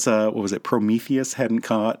because, what was it, Prometheus hadn't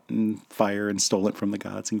caught fire and stole it from the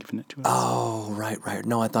gods and given it to us. Oh, right.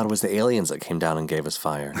 No, I thought it was the aliens that came down and gave us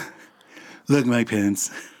fire. Look, Mike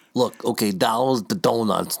Pence. Look, okay, that was the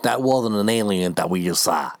donuts. That wasn't an alien that we just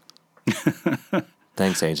saw.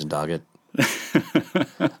 Thanks, Agent Doggett.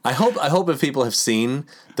 I hope if people have seen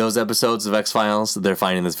those episodes of X-Files, they're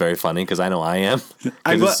finding this very funny, because I know I am.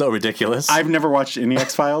 Because it's so ridiculous. I've never watched any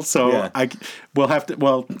X-Files, so Yeah. I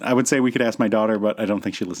would say we could ask my daughter, but I don't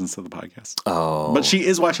think she listens to the podcast. Oh. But she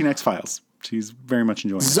is watching X-Files. She's very much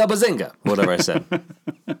enjoying it. Zabazinga, whatever I said.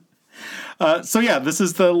 So yeah, this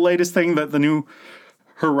is the latest thing that the New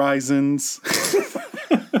Horizons...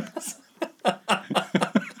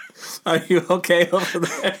 Are you okay over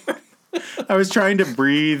there? I was trying to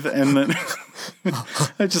breathe, and then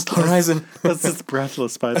I just Horizon. That's just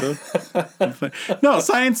breathless by the. No,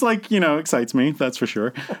 science excites me. That's for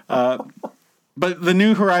sure. But the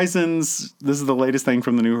New Horizons. This is the latest thing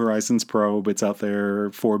from the New Horizons probe. It's out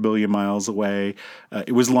there 4 billion miles away.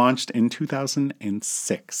 It was launched in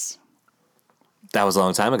 2006. That was a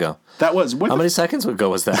long time ago. That was how many seconds ago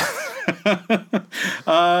was that?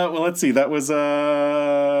 Well, let's see. That was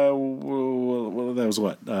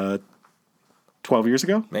what 12 years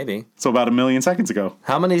ago? Maybe. So about 1 million seconds ago.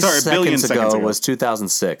 How many seconds ago was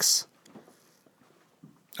 2006?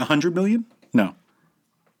 100 million? No.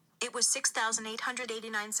 It was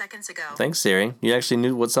 6,889 seconds ago. Thanks, Siri. You actually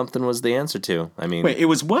knew what something was the answer to. I mean, wait, it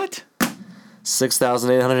was what?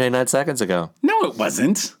 6,889 seconds ago. No, it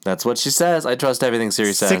wasn't. That's what she says. I trust everything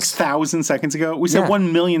Siri says. 6,000 seconds ago? We said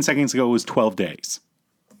 1 million seconds ago was 12 days.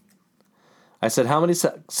 I said, how many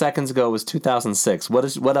seconds ago was 2006?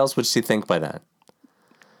 What else would she think by that?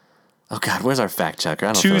 Oh, God, where's our fact checker?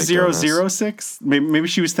 I don't 2006? Maybe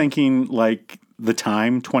she was thinking, like, the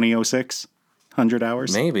time, 2006, 100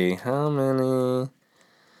 hours? Maybe. How many?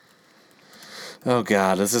 Oh,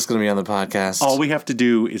 God, is this going to be on the podcast? All we have to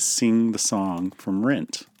do is sing the song from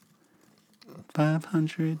Rent.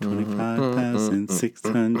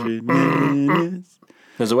 525,600 minutes.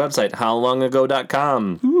 There's a website,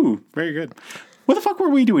 howlongago.com. Ooh, very good. What the fuck were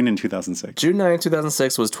we doing in 2006? June 9,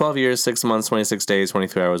 2006 was 12 years, 6 months, 26 days,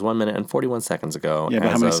 23 hours, 1 minute, and 41 seconds ago. Yeah, but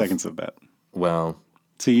how many seconds of that? Well...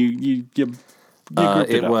 So you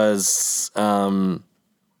it was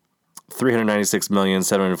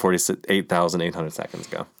 396,748,800 seconds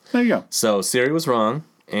ago. There you go. So Siri was wrong,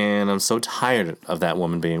 and I'm so tired of that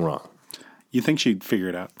woman being wrong. You think she'd figure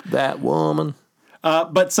it out? That woman.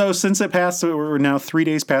 But so since it passed, so we're now 3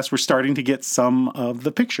 days past, we're starting to get some of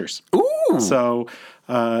the pictures. Ooh. So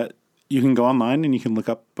you can go online and you can look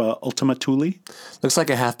up Ultima Thule. Looks like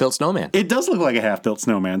a half-built snowman. It does look like a half-built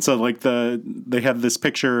snowman. So like they had this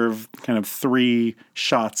picture of kind of 3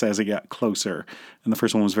 shots as it got closer. And the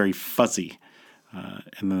first one was very fuzzy.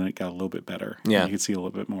 And then it got a little bit better. Yeah. You can see a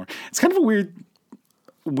little bit more. It's kind of a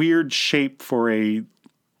weird shape for a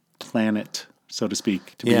planet, so to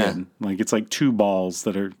speak, to be in. Like it's like 2 balls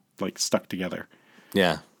that are like stuck together.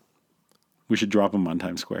 Yeah. We should drop them on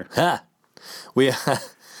Times Square. Ha!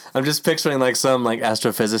 I'm just picturing like some like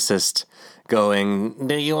astrophysicist going,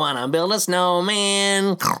 "Do you want to build a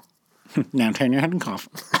snowman?" Now turn your head and cough.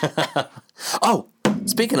 Oh,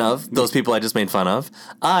 speaking of those people I just made fun of,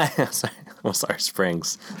 sorry,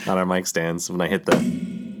 springs on our mic stands when I hit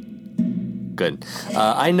the... Good.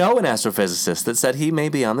 I know an astrophysicist that said he may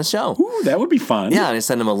be on the show. Ooh, that would be fun. Yeah, and I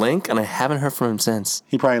sent him a link, and I haven't heard from him since.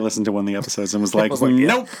 He probably listened to one of the episodes and was like, Nope,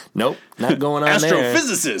 yeah. nope, not going on there.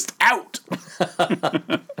 Astrophysicist, out!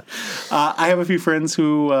 I have a few friends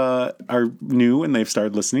who are new and they've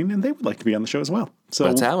started listening, and they would like to be on the show as well. So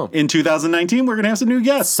Let's have 'em. in 2019, we're going to have some new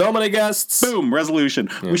guests. So many guests. Boom, resolution.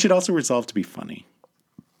 We should also resolve to be funny.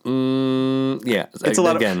 Yeah, It's a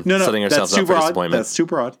lot again, of no, setting ourselves up for disappointment. That's too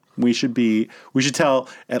broad. We should tell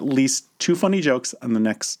at least 2 funny jokes on the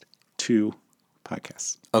next 2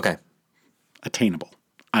 podcasts. Okay. Attainable.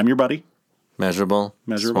 I'm your buddy. Measurable.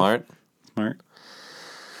 Smart. Oh,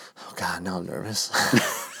 God, now I'm nervous.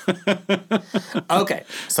 Okay,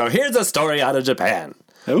 so here's a story out of Japan.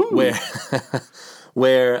 Ooh.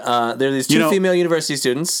 Where there are these 2 female university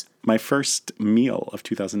students. My first meal of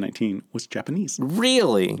 2019 was Japanese.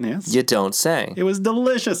 Really? Yes. You don't say. It was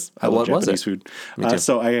delicious. I love Japanese food.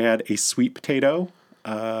 So I had a sweet potato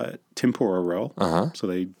tempura roll. So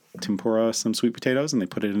they tempura some sweet potatoes and they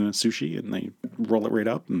put it in a sushi and they roll it right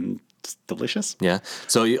up and it's delicious. Yeah.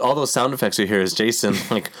 So all those sound effects you hear is Jason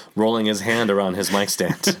like rolling his hand around his mic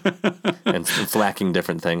stand and flacking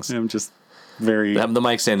different things. I'm just very... The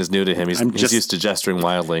mic stand is new to him. He's used to gesturing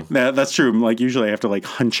wildly. That's true. Like usually I have to like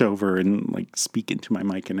hunch over and like speak into my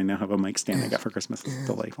mic, and I now have a mic stand I got for Christmas. It's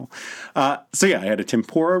delightful. So yeah, I had a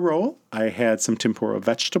tempura roll. I had some tempura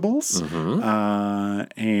vegetables,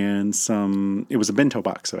 and some. It was a bento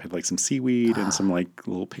box, so I had like some seaweed and some like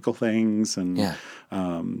little pickle things, and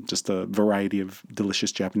just a variety of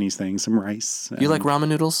delicious Japanese things. Some rice. You like ramen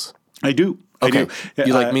noodles? I do. Okay. I do.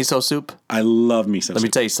 You like miso soup? I love miso soup. Let me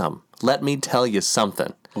tell you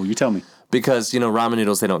something. Oh, you tell me. Because, ramen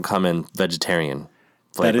noodles, they don't come in vegetarian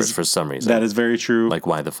flavors for some reason. That is very true. Like,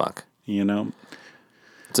 why the fuck?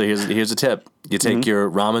 So here's a tip. You take your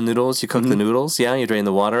ramen noodles, you cook the noodles, you drain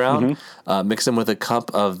the water out, mix them with a cup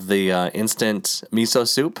of the instant miso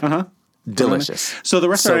soup. Delicious. So the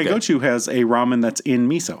restaurant I go to has a ramen that's in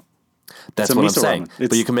miso. That's what I'm saying.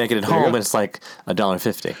 But you can make it at home, and it's like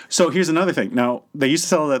 $1.50. So here's another thing. Now, they used to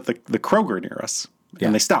sell it at the Kroger near us,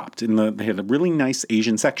 and they stopped. And they had a really nice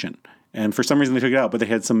Asian section. And for some reason, they took it out, but they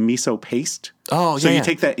had some miso paste. Oh, yeah. So you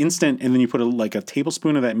take that instant, and then you put a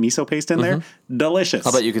tablespoon of that miso paste in there. Delicious.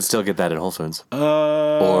 I'll bet you could still get that at Whole Foods.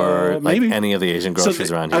 Or like maybe. Any of the Asian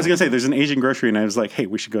groceries around here. I was going to say, there's an Asian grocery, and I was like, hey,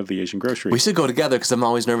 we should go to the Asian grocery. We should go together, because I'm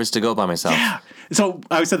always nervous to go by myself. Yeah. So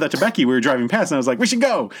I said that to Becky. We were driving past, and I was like, we should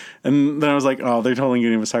go. And then I was like, oh, they're totally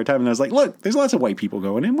giving us a hard time. And I was like, look, there's lots of white people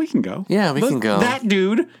going in. We can go. Yeah, we can go. That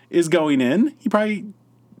dude is going in. He probably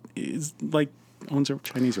is like... owns a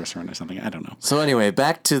Chinese restaurant or something. I don't know. So anyway,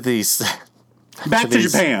 back to these... Back to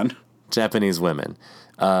Japan. Japanese women.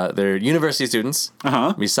 They're university students.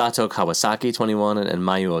 Misato Kawasaki, 21, and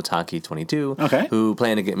Mayu Otaki, 22. Okay. Who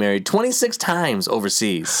plan to get married 26 times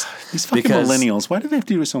overseas. These fucking millennials. Why do they have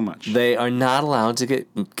to do so much? They are not allowed to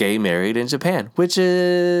get gay married in Japan, which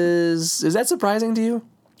is that surprising to you?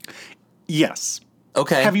 Yes.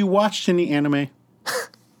 Okay. Have you watched any anime?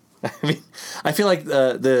 I feel like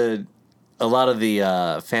a lot of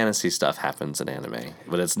the fantasy stuff happens in anime,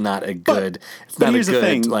 but it's not a good. It's not a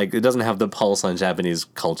good. Like, it doesn't have the pulse on Japanese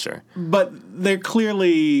culture. But they're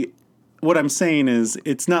clearly. What I'm saying is,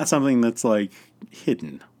 it's not something that's like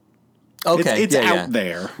hidden. Okay, it's out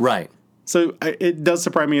there, right? So it does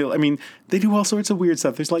surprise me. I mean, they do all sorts of weird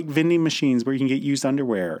stuff. There's like vending machines where you can get used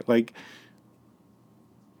underwear. Like,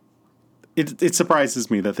 it surprises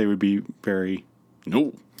me that they would be very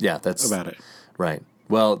about it. Right.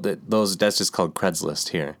 Well, that's just called Craigslist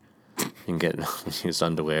here. You can get used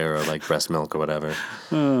underwear or like breast milk or whatever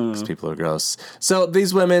because people are gross. So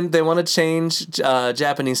these women, they want to change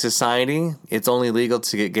Japanese society. It's only legal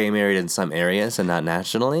to get gay married in some areas and not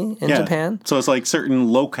nationally in Japan. So it's like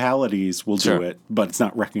certain localities will do it, but it's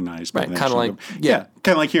not recognized by the national kind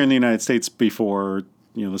of like here in the United States before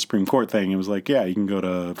the Supreme Court thing. It was like, you can go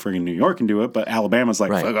to friggin' New York and do it, but Alabama's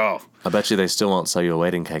like, fuck off. I bet you they still won't sell you a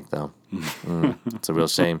wedding cake, though. It's a real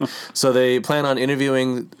shame. So they plan on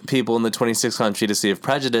interviewing people in the 26th country to see if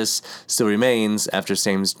prejudice still remains after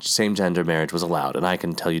same-gender marriage was allowed. And I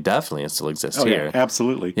can tell you definitely it still exists here. Yeah,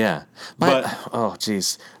 absolutely. Yeah. But oh,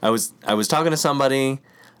 geez. I was talking to somebody,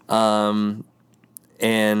 and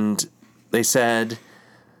they said...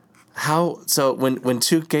 So when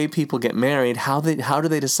two gay people get married, how do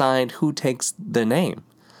they decide who takes their name?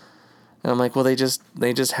 And I'm like, well, they just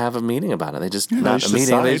have a meeting about it. They just not a meeting.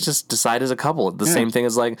 Decide. They just decide as a couple. The same thing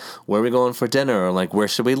as like, where are we going for dinner, or like, where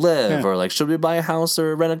should we live, or like, should we buy a house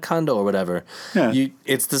or rent a condo or whatever. Yeah.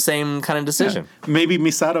 It's the same kind of decision. Yeah. Maybe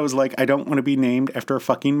Misato is like, I don't want to be named after a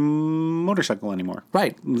fucking motorcycle anymore.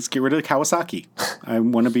 Right. Let's get rid of Kawasaki. I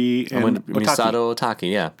want to be Misato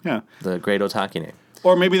Otaki. Yeah. The great Otaki name.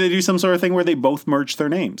 Or maybe they do some sort of thing where they both merge their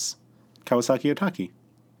names. Kawasaki Otaki.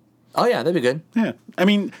 Oh, yeah, that'd be good. Yeah. I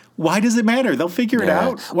mean, why does it matter? They'll figure it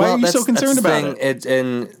out. Why are you so concerned about it?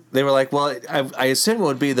 And they were like, well, I assume it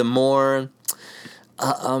would be the more,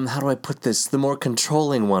 how do I put this? The more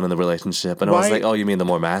controlling one in the relationship. And I was like, oh, you mean the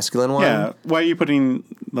more masculine one? Yeah. Why are you putting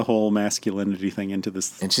the whole masculinity thing into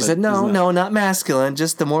this? And she said, no, not masculine.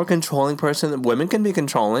 Just the more controlling person. Women can be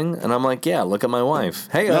controlling. And I'm like, yeah, look at my wife.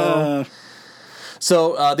 Hey,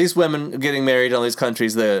 So these women getting married in all these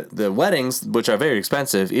countries, the weddings, which are very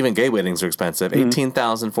expensive, even gay weddings are expensive,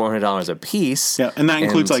 $18,400 a piece. Yeah, and that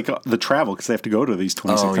includes like the travel because they have to go to these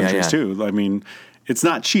 26 countries too. I mean, it's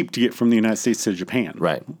not cheap to get from the United States to Japan.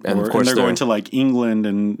 Right. And of course they're going to like England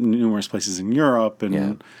and numerous places in Europe.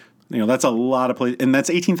 And, that's a lot of places. And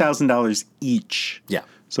that's $18,000 each. Yeah.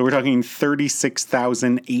 So we're talking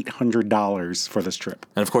 $36,800 for this trip.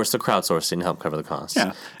 And of course, the crowdsourcing to help cover the costs.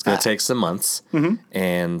 Yeah. It's going to take some months.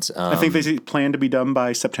 And I think they plan to be done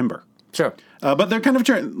by September. Sure. But they're kind of,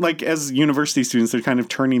 as university students, they're kind of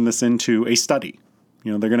turning this into a study.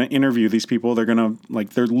 They're going to interview these people. They're going to,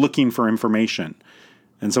 they're looking for information.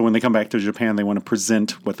 And so when they come back to Japan, they want to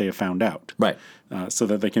present what they have found out. Right. So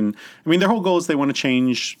that they can, their whole goal is they want to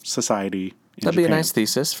change society in That'd Japan. be a nice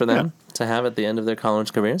thesis for them to have at the end of their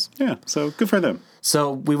college careers. Yeah, so good for them.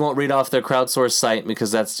 So we won't read off their crowdsourced site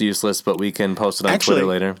because that's useless, but we can post it on Twitter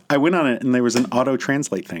later. I went on it and there was an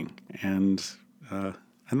auto-translate thing. And I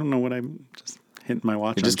don't know what I'm just hitting my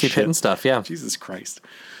watch on. You just keep hitting stuff, yeah. Jesus Christ.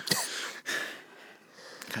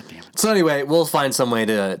 God damn it. So anyway, we'll find some way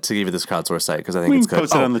to give you this crowdsourced site because I think it's good.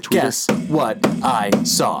 Post it on the Twitter. Guess what I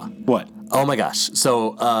saw? What? Oh my gosh!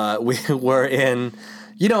 So we were in,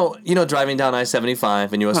 driving down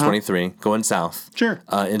I-75 and US 23 going south,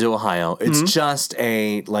 into Ohio. It's just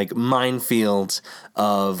a minefield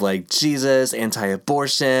of Jesus,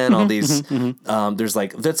 anti-abortion, all these. There's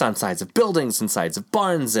that's on sides of buildings and sides of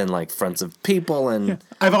barns and fronts of people and.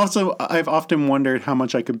 I've often wondered how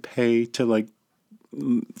much I could pay to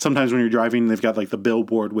sometimes when you're driving, they've got the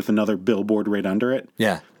billboard with another billboard right under it.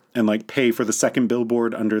 Yeah. And pay for the second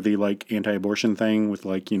billboard under the anti-abortion thing with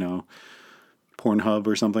Pornhub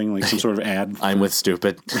or something, some sort of ad. I'm with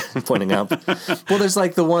stupid pointing out. Well, there's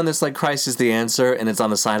the one that's Christ is the answer, and it's on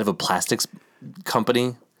the side of a plastics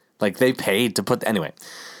company. They paid to put. Anyway,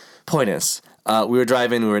 point is, we were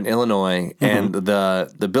driving. We were in Illinois, and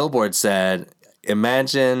the billboard said,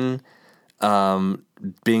 "Imagine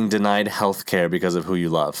being denied health care because of who you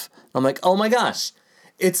love." I'm like, oh my gosh.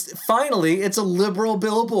 It's a liberal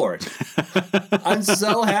billboard. I'm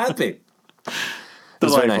so happy. It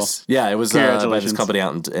was very nice. Yeah, it was by this company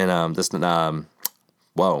out in this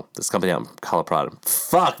company out in Colorado.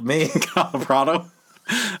 Fuck me. Colorado?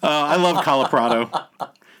 I love Colorado.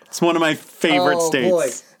 It's one of my favorite states.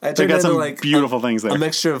 Boy. They got some beautiful things there. A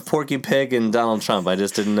mixture of Porky Pig and Donald Trump. I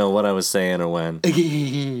just didn't know what I was saying or when.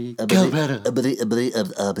 Colorado.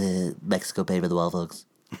 Mexico pay for the wild folks.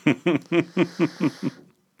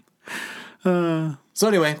 So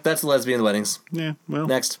anyway, that's the lesbian weddings. Yeah, well.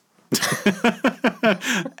 Next.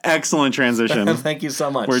 Excellent transition. Thank you so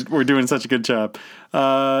much. We're doing such a good job.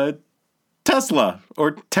 Tesla,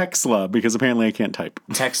 or Texla, because apparently I can't type.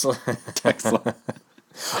 Texla. Texla.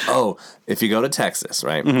 Oh, if you go to Texas,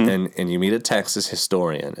 right, and you meet a Texas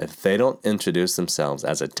historian, if they don't introduce themselves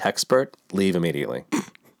as a texpert, leave immediately.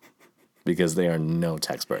 Because they are no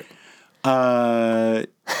texpert.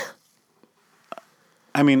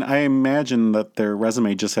 I imagine that their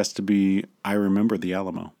resume just has to be, I remember the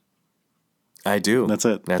Alamo. I do. That's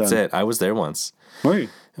it. That's it. I was there once. Were you?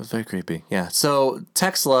 It was very creepy. Yeah. So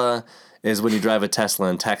Texla is when you drive a Tesla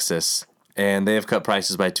in Texas, and they have cut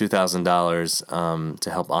prices by $2,000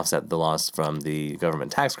 to help offset the loss from the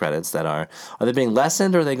government tax credits that are they being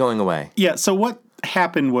lessened or are they going away? Yeah. So what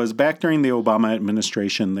happened was back during the Obama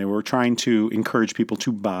administration, they were trying to encourage people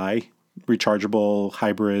to buy rechargeable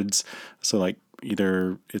hybrids. So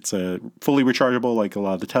either it's a fully rechargeable like a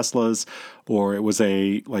lot of the Teslas, or it was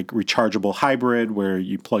a rechargeable hybrid where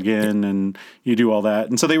you plug in and you do all that.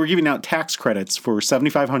 And so they were giving out tax credits for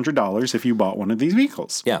 $7,500 if you bought one of these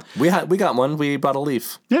vehicles. Yeah, we got one. We bought a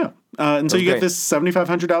Leaf. Yeah, and so you get this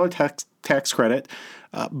 $7,500 tax credit.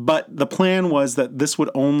 But the plan was that this would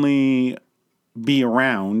only be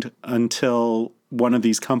around until one of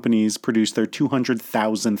these companies produced their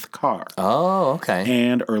 200,000th car. Oh, okay.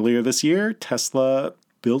 And earlier this year, Tesla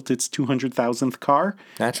built its 200,000th car.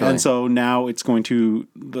 Naturally. And so now it's going to,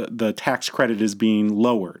 the tax credit is being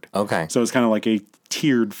lowered. Okay. So it's kind of like a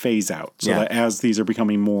tiered phase out. So that as these are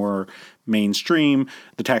becoming more mainstream,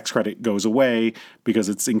 the tax credit goes away because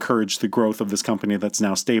it's encouraged the growth of this company that's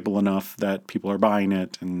now stable enough that people are buying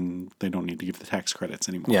it and they don't need to give the tax credits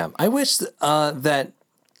anymore. Yeah. I wish that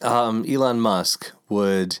Elon Musk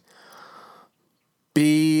would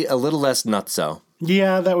be a little less nutso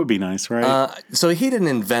Yeah, that would be nice, right? So he didn't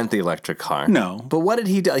invent the electric car. No. But what did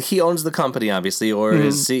he do? He owns the company, obviously, or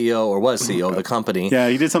is CEO or was CEO of the company. Yeah,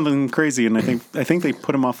 he did something crazy, and I think they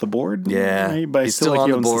put him off the board. Yeah, right? But he's still on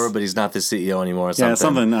he the owns board, but he's not the CEO anymore. Or Yeah,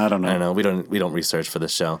 something, I don't know. I don't know. We don't research for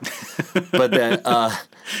this show. But then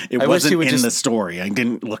It wasn't in the story. I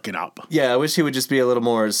didn't look it up. Yeah, I wish he would just be a little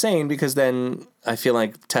more sane, because then I feel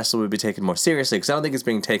like Tesla would be taken more seriously, because I don't think it's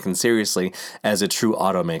being taken seriously as a true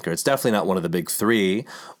automaker. It's definitely not one of the big three,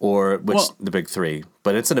 the big three,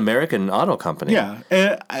 but it's an American auto company.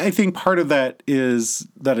 Yeah, I think part of that is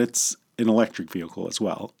that it's an electric vehicle as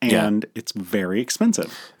well, and it's very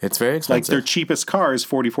expensive. It's very expensive. Like their cheapest car is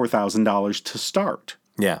 $44,000 to start.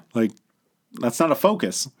 Yeah. Like that's not a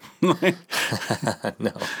Focus. No.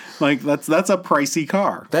 Like that's a pricey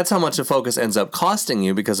car. That's how much a Focus ends up costing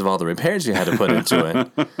you because of all the repairs you had to put into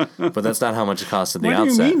it. But that's not how much it cost at the outset.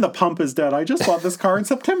 What do you mean the pump is dead? I just bought this car in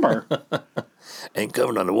September. Ain't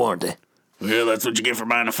covered under warranty. Well, that's what you get for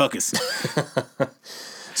buying a Focus.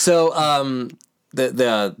 So,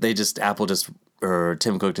 Tim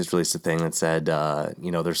Cook just released a thing that said,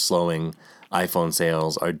 they're slowing iPhone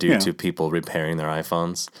sales are due to people repairing their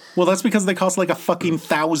iPhones. Well, that's because they cost like a fucking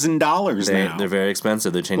 $1,000 now. They're very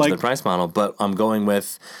expensive. They're changing the price model. But I'm going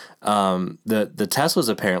with the Tesla's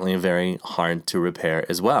apparently very hard to repair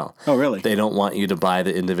as well. Oh, really? They don't want you to buy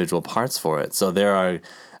the individual parts for it. So there are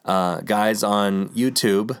guys on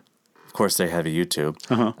YouTube. Of course, they have a YouTube.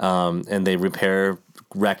 And they repair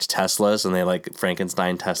wrecked Teslas, and they like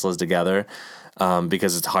Frankenstein Teslas together.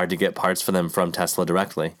 Because it's hard to get parts for them from Tesla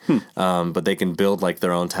directly. But they can build like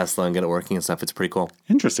their own Tesla and get it working and stuff. It's pretty cool.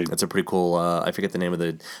 Interesting. It's a pretty cool, I forget the name of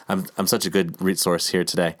the, I'm such a good resource here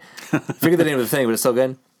today. I forget the name of the thing, but it's so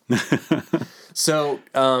good. So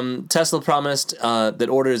Tesla promised that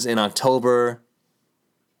orders in October.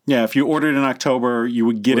 Yeah, if you ordered in October, you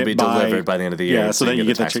would get be delivered by the end of the year. Yeah, so that you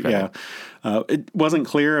get the check. Yeah. It wasn't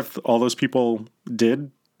clear if all those people did.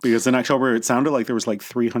 Because in October, it sounded like there was like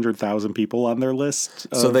 300,000 people on their list.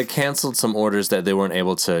 So they canceled some orders that they weren't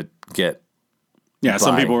able to get. Yeah,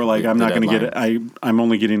 some people were like, I'm not going to get it. I'm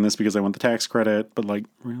only getting this because I want the tax credit. But like,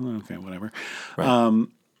 well, okay, whatever. Right.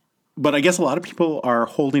 But I guess a lot of people are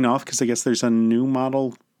holding off because I guess there's a new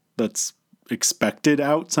model that's expected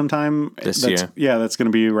out sometime this year. Yeah, that's going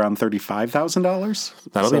to be around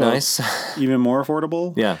 $35,000. That'll be nice. Even more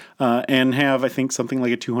affordable. Yeah. And have, I think, something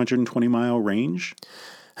like a 220-mile range.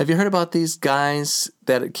 Have you heard about these guys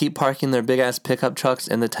that keep parking their big ass pickup trucks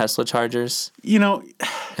in the Tesla chargers?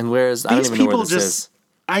 And where's I don't even know where this is.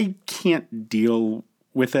 I can't deal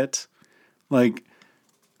with it. Like,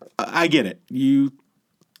 I get it. You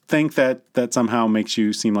think that somehow makes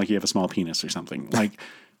you seem like you have a small penis or something. Like,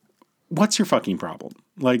 what's your fucking problem?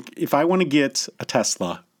 Like, if I want to get a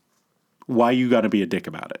Tesla, why you got to be a dick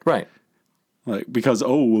about it? Right. Like, because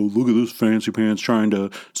look at this fancy pants trying to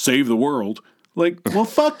save the world. Like, well,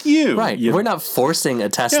 fuck you. Right. We're not forcing a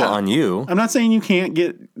Tesla on you. I'm not saying you can't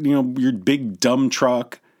get, your big dumb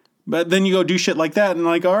truck, but then you go do shit like that and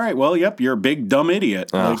like, all right, well, yep, you're a big dumb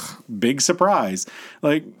idiot. Like, big surprise.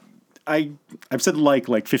 Like, I've said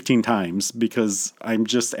like 15 times because I'm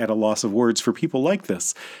just at a loss of words for people like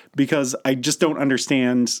this because I just don't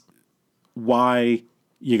understand why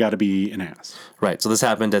you got to be an ass. Right. So this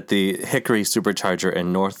happened at the Hickory Supercharger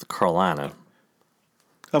in North Carolina.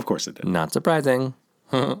 Of course it did. Not surprising.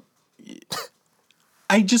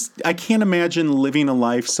 I can't imagine living a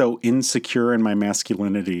life so insecure in my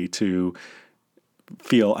masculinity to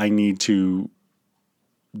feel I need to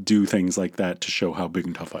do things like that to show how big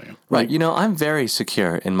and tough I am. Right. I'm very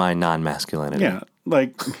secure in my non-masculinity. Yeah.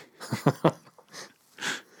 Like,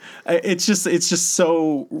 it's just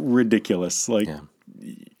so ridiculous. Like,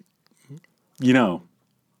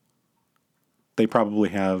 they probably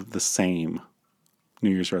have the same New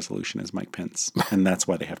Year's resolution as Mike Pence, and that's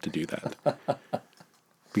why they have to do that.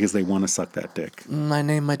 Because they want to suck that dick. I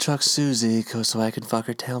named my truck Susie so I could fuck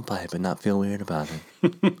her tailpipe and not feel weird about it.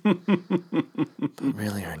 But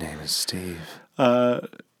really, her name is Steve. So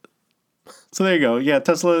there you go. Yeah,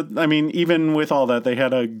 Tesla, I mean, even with all that, they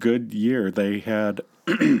had a good year. They had...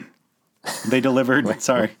 they delivered... Wait.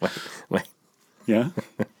 Yeah?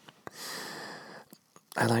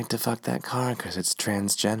 I like to fuck that car because it's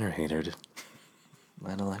transgenerated.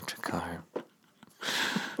 An electric car.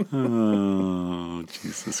 Oh,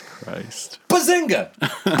 Jesus Christ. Bazinga!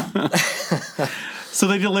 So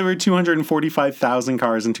they delivered 245,000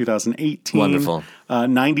 cars in 2018. Wonderful.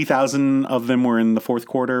 90,000 of them were in the fourth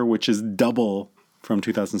quarter, which is double from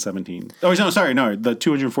 2017. Oh, no, sorry. No, the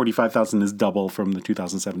 245,000 is double from the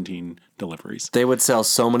 2017 deliveries. They would sell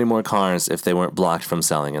so many more cars if they weren't blocked from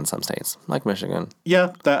selling in some states, like Michigan.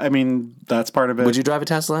 Yeah, that's part of it. Would you drive a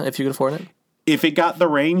Tesla if you could afford it? If it got the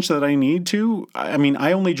range that I need to,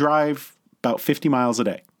 I only drive about 50 miles a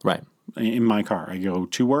day. Right. In my car. I go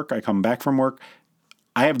to work, I come back from work.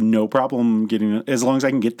 I have no problem getting, as long as I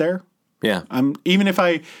can get there. Yeah. Even if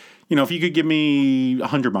if you could give me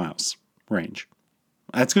 100 miles range,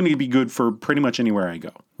 that's going to be good for pretty much anywhere I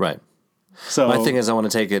go. Right. So my thing is I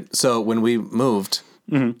want to take it. So when we moved,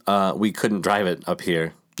 we couldn't drive it up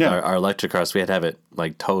here. Yeah. Our electric cars, we had to have it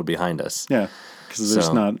like towed behind us. Yeah. Because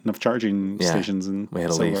there's not enough charging stations. And we had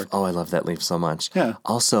a Leaf. Oh, I love that Leaf so much. Yeah.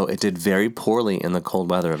 Also, it did very poorly in the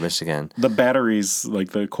cold weather of Michigan. The batteries, like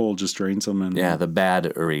the cold just drains them. And the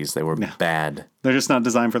batteries, they were bad. They're just not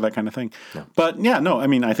designed for that kind of thing. No. But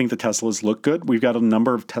I think the Teslas look good. We've got a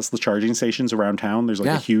number of Tesla charging stations around town. There's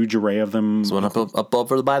a huge array of them. There's one up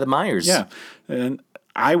over by the Myers. Yeah. And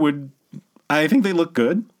I think they look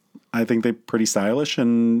good. I think they're pretty stylish.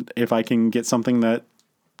 And if I can get something that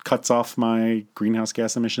cuts off my greenhouse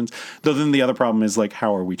gas emissions. Though then the other problem is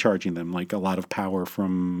how are we charging them? Like a lot of power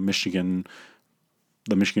from Michigan,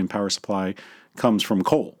 the Michigan power supply comes from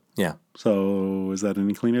coal. Yeah. So is that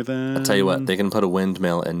any cleaner than? I'll tell you what, they can put a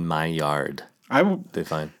windmill in my yard. They're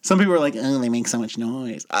fine. Some people are like, oh, they make so much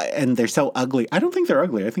noise. And they're so ugly. I don't think they're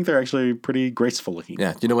ugly. I think they're actually pretty graceful looking.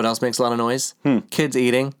 Yeah. You know what else makes a lot of noise? Kids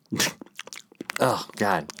eating. Oh,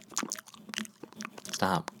 God.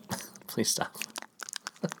 Stop. Please stop.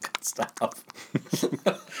 Stop.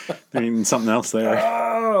 I mean, something else there.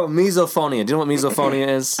 Oh, misophonia. Do you know what misophonia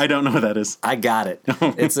is? I don't know what that is. I got it.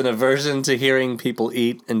 It's an aversion to hearing people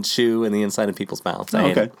eat and chew in the inside of people's mouths.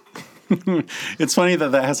 Okay. It's funny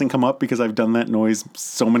that hasn't come up because I've done that noise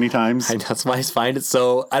so many times. That's why I find it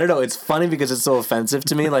so, I don't know, it's funny because it's so offensive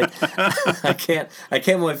to me. Like, I can't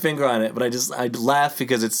put my finger on it, but I laugh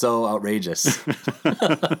because it's so outrageous.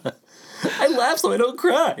 I laugh so I don't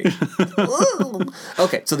cry.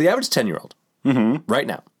 Okay, so the average 10-year-old right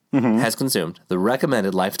now has consumed the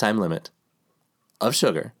recommended lifetime limit of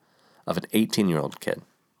sugar of an 18-year-old kid.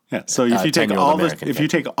 Yeah, so if you take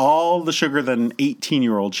all the sugar that an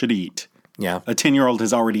 18-year-old should eat, a 10-year-old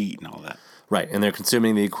has already eaten all that. Right, and they're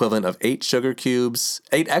consuming the equivalent of 8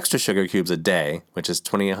 extra sugar cubes a day, which is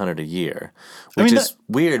 2,800 a year, which is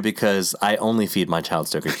weird because I only feed my child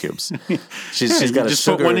sugar cubes. She's got just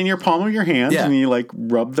put one in your palm of your hand and you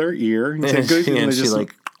rub their ear and say good. And she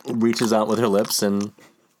reaches out with her lips and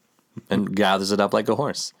gathers it up like a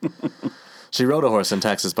horse. She rode a horse in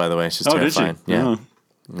Texas, by the way. She's terrifying. Did she? Yeah.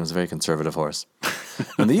 It was a very conservative horse.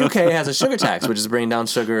 And the UK has a sugar tax, which is bringing down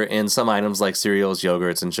sugar in some items like cereals,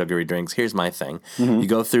 yogurts, and sugary drinks. Here's my thing. You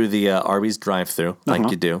go through the Arby's drive-thru, like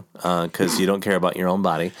you do, because you don't care about your own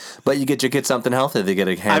body. But you get something healthy. They get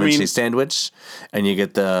a ham and cheese sandwich, and you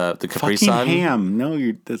get the Capri Sun. Ham.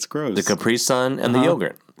 No, that's gross. The Capri Sun and the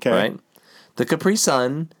yogurt, right? The Capri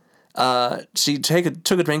Sun, she took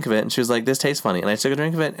a drink of it, and she was like, this tastes funny. And I took a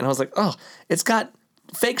drink of it, and I was like, oh, it's got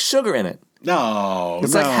fake sugar in it. No,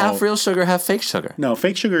 it's like half real sugar, half fake sugar. No,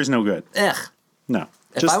 fake sugar is no good. Ugh. No.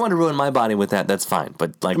 If I want to ruin my body with that, that's fine.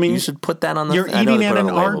 But you should put that on the. You're eating at an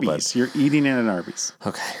Arby's. You're eating at an Arby's.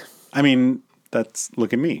 Okay.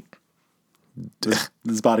 Look at me.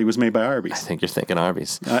 This body was made by Arby's. I think you're thinking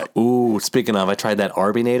Arby's. Ooh, speaking of, I tried that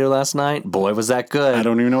Arbinator last night. Boy, was that good. I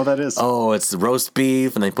don't even know what that is. Oh, it's roast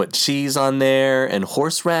beef, and they put cheese on there, and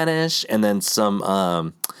horseradish, and then some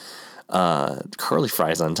curly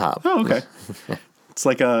fries on top. Oh, okay. It's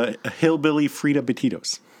like a hillbilly Frita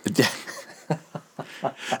Batitos.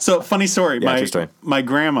 So, funny story. True story. My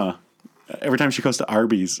grandma, every time she goes to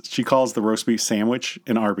Arby's, she calls the roast beef sandwich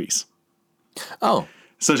an Arby's. Oh.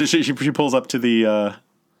 So she pulls up to the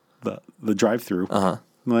drive-thru. I'm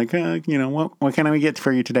like, what can I get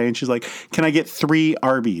for you today? And she's like, can I get 3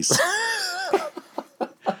 Arby's?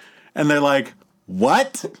 And they're like,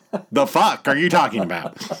 what the fuck are you talking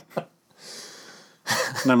about?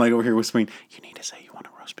 And I'm like over here whispering, you need to say you want a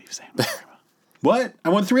roast beef sandwich. What? I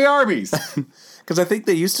want 3 Arby's. Because I think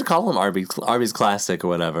they used to call them Arby's Classic or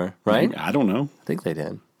whatever, right? I don't know. I think they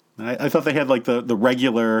did. I thought they had the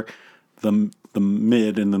regular, the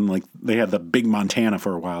mid, and then they had the big Montana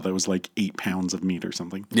for a while that was 8 pounds of meat or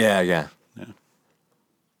something. Yeah.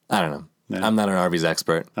 I don't know. Yeah. I'm not an Arby's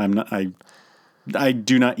expert. I'm not. I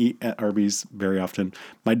do not eat at Arby's very often.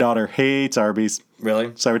 My daughter hates Arby's.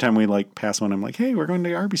 Really? So every time we like pass one, I'm like, hey, we're going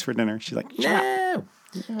to Arby's for dinner. She's like, no.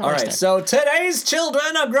 All right, so today's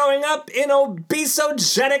children are growing up in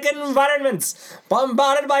obesogenic environments,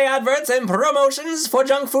 bombarded by adverts and promotions for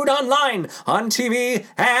junk food online, on TV,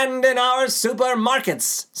 and in our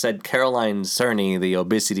supermarkets, said Caroline Cerny, the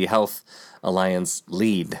Obesity Health Alliance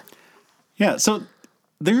lead. Yeah, so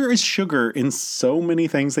there is sugar in so many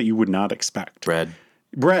things that you would not expect. Bread.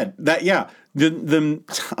 That, yeah. The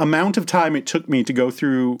amount of time it took me to go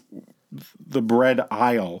through the bread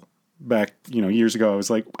aisle back, years ago, I was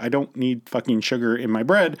like, I don't need fucking sugar in my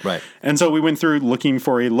bread. Right. And so we went through looking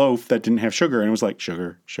for a loaf that didn't have sugar, and it was like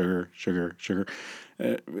sugar.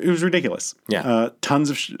 It was ridiculous. Yeah. Tons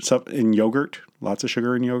of stuff in yogurt, lots of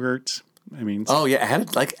sugar in yogurt. I mean, oh yeah,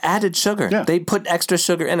 added sugar. Yeah. They put extra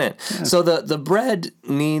sugar in it. Yeah. So the bread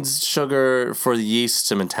needs sugar for the yeast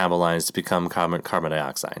to metabolize to become carbon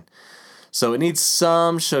dioxide. So it needs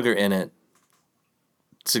some sugar in it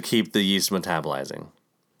to keep the yeast metabolizing.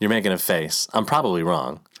 You're making a face. I'm probably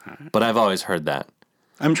wrong, but I've always heard that.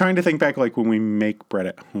 I'm trying to think back, like when we make bread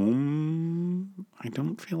at home, I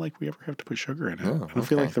don't feel like we ever have to put sugar in it. I don't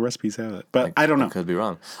feel like the recipes have it, but I don't know. I could be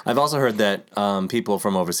wrong. I've also heard that people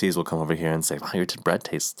from overseas will come over here and say, wow, your bread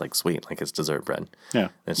tastes like sweet, like it's dessert bread. Yeah.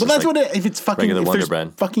 It's well, that's like what if it's fucking, regular if Wonder there's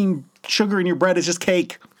bread. Fucking sugar in your bread, it's just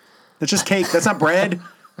cake. It's just cake. That's not bread.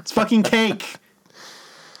 It's fucking cake.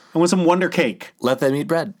 I want some Wonder Cake. Let them eat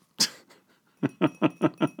bread.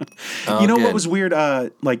 What was weird?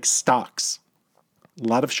 Like stocks. A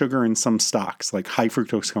lot of sugar in some stocks, like high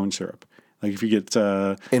fructose corn syrup. Like if you get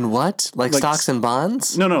in what? Like stocks and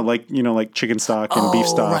bonds? No, like like chicken stock and beef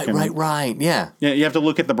stock. Right. Yeah. Yeah, you have to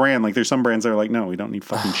look at the brand. Like there's some brands that are like, no, we don't need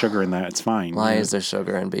fucking sugar in that. It's fine. Why is there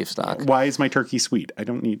sugar in beef stock? Why is my turkey sweet? I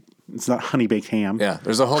don't need. It's not honey baked ham. Yeah,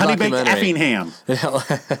 there's a whole honey baked documentary. effing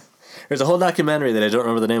ham. There's a whole documentary that I don't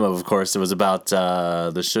remember the name of course. It was about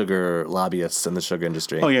the sugar lobbyists and the sugar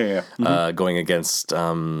industry. Oh, yeah. Mm-hmm. Going against,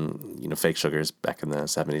 fake sugars back in the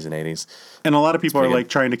 70s and 80s. And a lot of people are like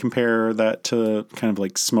trying to compare that to kind of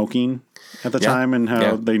like smoking at the time and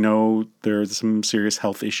how they know there's some serious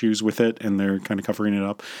health issues with it and they're kind of covering it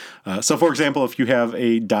up. So, for example, if you have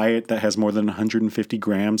a diet that has more than 150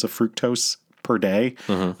 grams of fructose per day,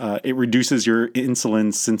 it reduces your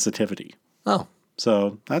insulin sensitivity. Oh.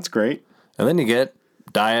 So that's great. And then you get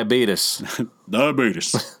diabetes.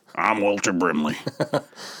 Diabetes. I'm Walter Brimley.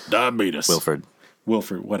 Diabetes.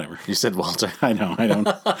 Wilford, whatever. You said Walter. I know.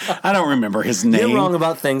 I don't remember his name. You're wrong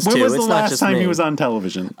about things too. When was it's the not last just time me. he was on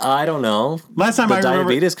television? I don't know. Last time the I remember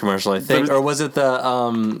diabetes commercial, I think, or was it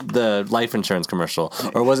the life insurance commercial,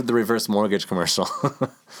 or was it the reverse mortgage commercial,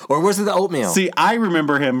 or was it the oatmeal? See, I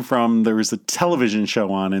remember him from there was a television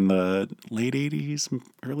show on in the late '80s,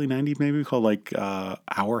 early '90s, maybe called like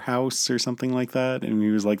Our House or something like that, and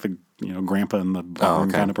he was like the grandpa in the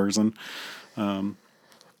barn kind of person.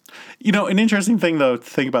 An interesting thing, though, to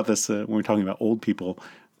think about this when we're talking about old people,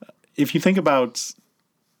 if you think about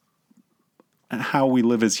how we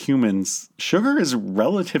live as humans, sugar is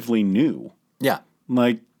relatively new. Yeah.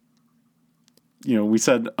 Like, we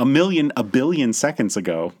said a billion seconds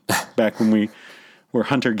ago, back when we were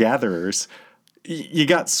hunter-gatherers, you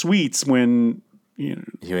got sweets when you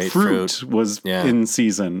ate fruit was in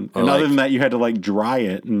season. Or and other than that, you had to, like, dry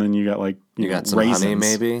it, and then you got, like, you got some raisins. honey,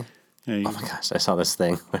 maybe? Yeah, oh my gosh, I saw this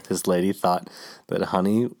thing where this lady thought that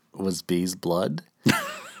honey was bees' blood.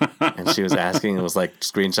 And she was asking, it was like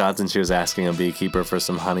screenshots, and she was asking a beekeeper for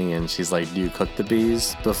some honey, and she's like, do you cook the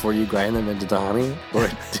bees before you grind them into the honey? Or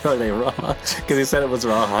are they raw? Because he said it was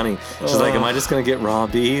raw honey. She's like, am I just going to get raw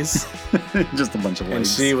bees? Just a bunch of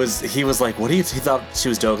legs. And he was like, what do you, he thought she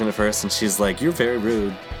was joking at first, and she's like, you're very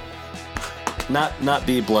rude. Not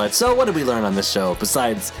bee blood. So what did we learn on this show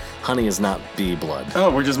besides honey is not bee blood? Oh,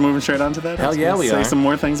 we're just moving straight on to that? Hell yeah, we are. Say some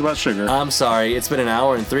more things about sugar. I'm sorry. It's been an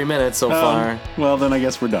hour and 3 minutes so far. Well, then I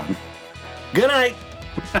guess we're done. Good night.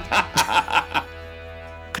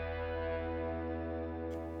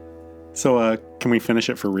 So, can we finish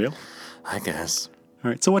it for real? I guess.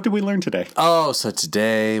 All right. So what did we learn today? Oh, so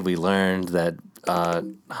today we learned that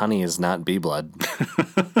honey is not bee blood.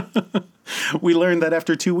 We learned that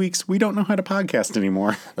after 2 weeks, we don't know how to podcast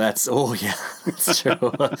anymore. That's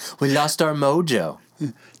true. We lost our mojo.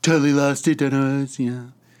 Totally lost it, don't know. Yeah.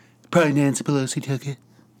 Probably Nancy Pelosi took it.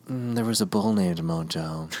 There was a bull named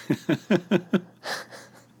Mojo.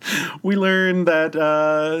 We learned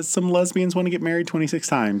that some lesbians want to get married 26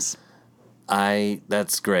 times.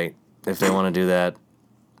 That's great. If they want to do that,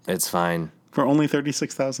 it's fine. For only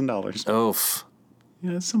 $36,000. Oof.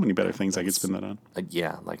 Yeah, there's so many better things I could spend that on.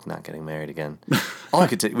 Yeah, like not getting married again. We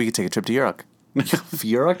could take a trip to Europe.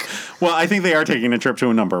 Europe? Well, I think they are taking a trip to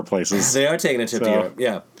a number of places. They are taking a trip to Europe.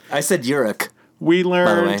 Yeah. I said Europe. We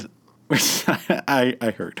learned... By the way.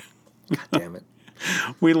 I heard. God damn it.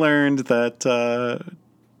 We learned that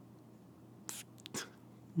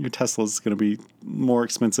your Tesla's going to be more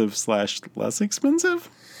expensive / less expensive.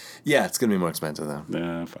 Yeah, it's going to be more expensive, though.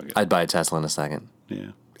 Yeah, fuck it. I'd buy a Tesla in a second.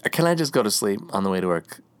 Yeah. Can I just go to sleep on the way to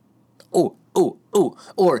work? Or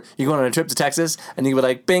you're going on a trip to Texas, and you can be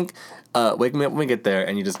like, bink, wake me up when we get there,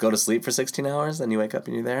 and you just go to sleep for 16 hours, then you wake up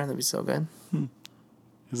and you're there. That'd be so good.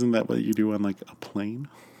 Isn't that what you do on, like, a plane?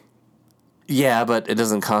 Yeah, but it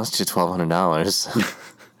doesn't cost you $1,200.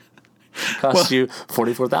 It costs you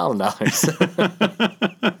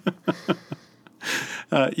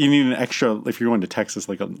 $44,000. You need an extra, if you're going to Texas,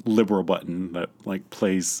 like a liberal button that, like,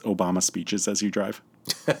 plays Obama speeches as you drive.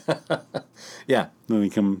 Yeah. Then they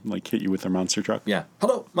come, like, hit you with their monster truck. Yeah.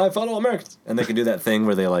 Hello, my fellow Americans. And they can do that thing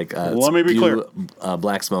where they, like, let me be clear.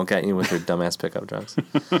 Black smoke at you with their dumbass pickup trucks.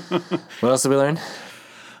 What else did we learn?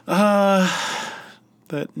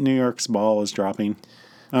 That New York's ball is dropping.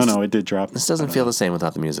 Oh, no, it did drop. This doesn't feel the same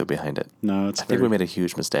without the music behind it. No, I think we made a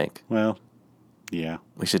huge mistake. Well, yeah.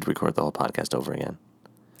 We should record the whole podcast over again.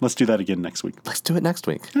 Let's do that again next week. Let's do it next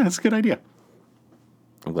week. Yeah, that's a good idea.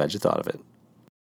 I'm glad you thought of it.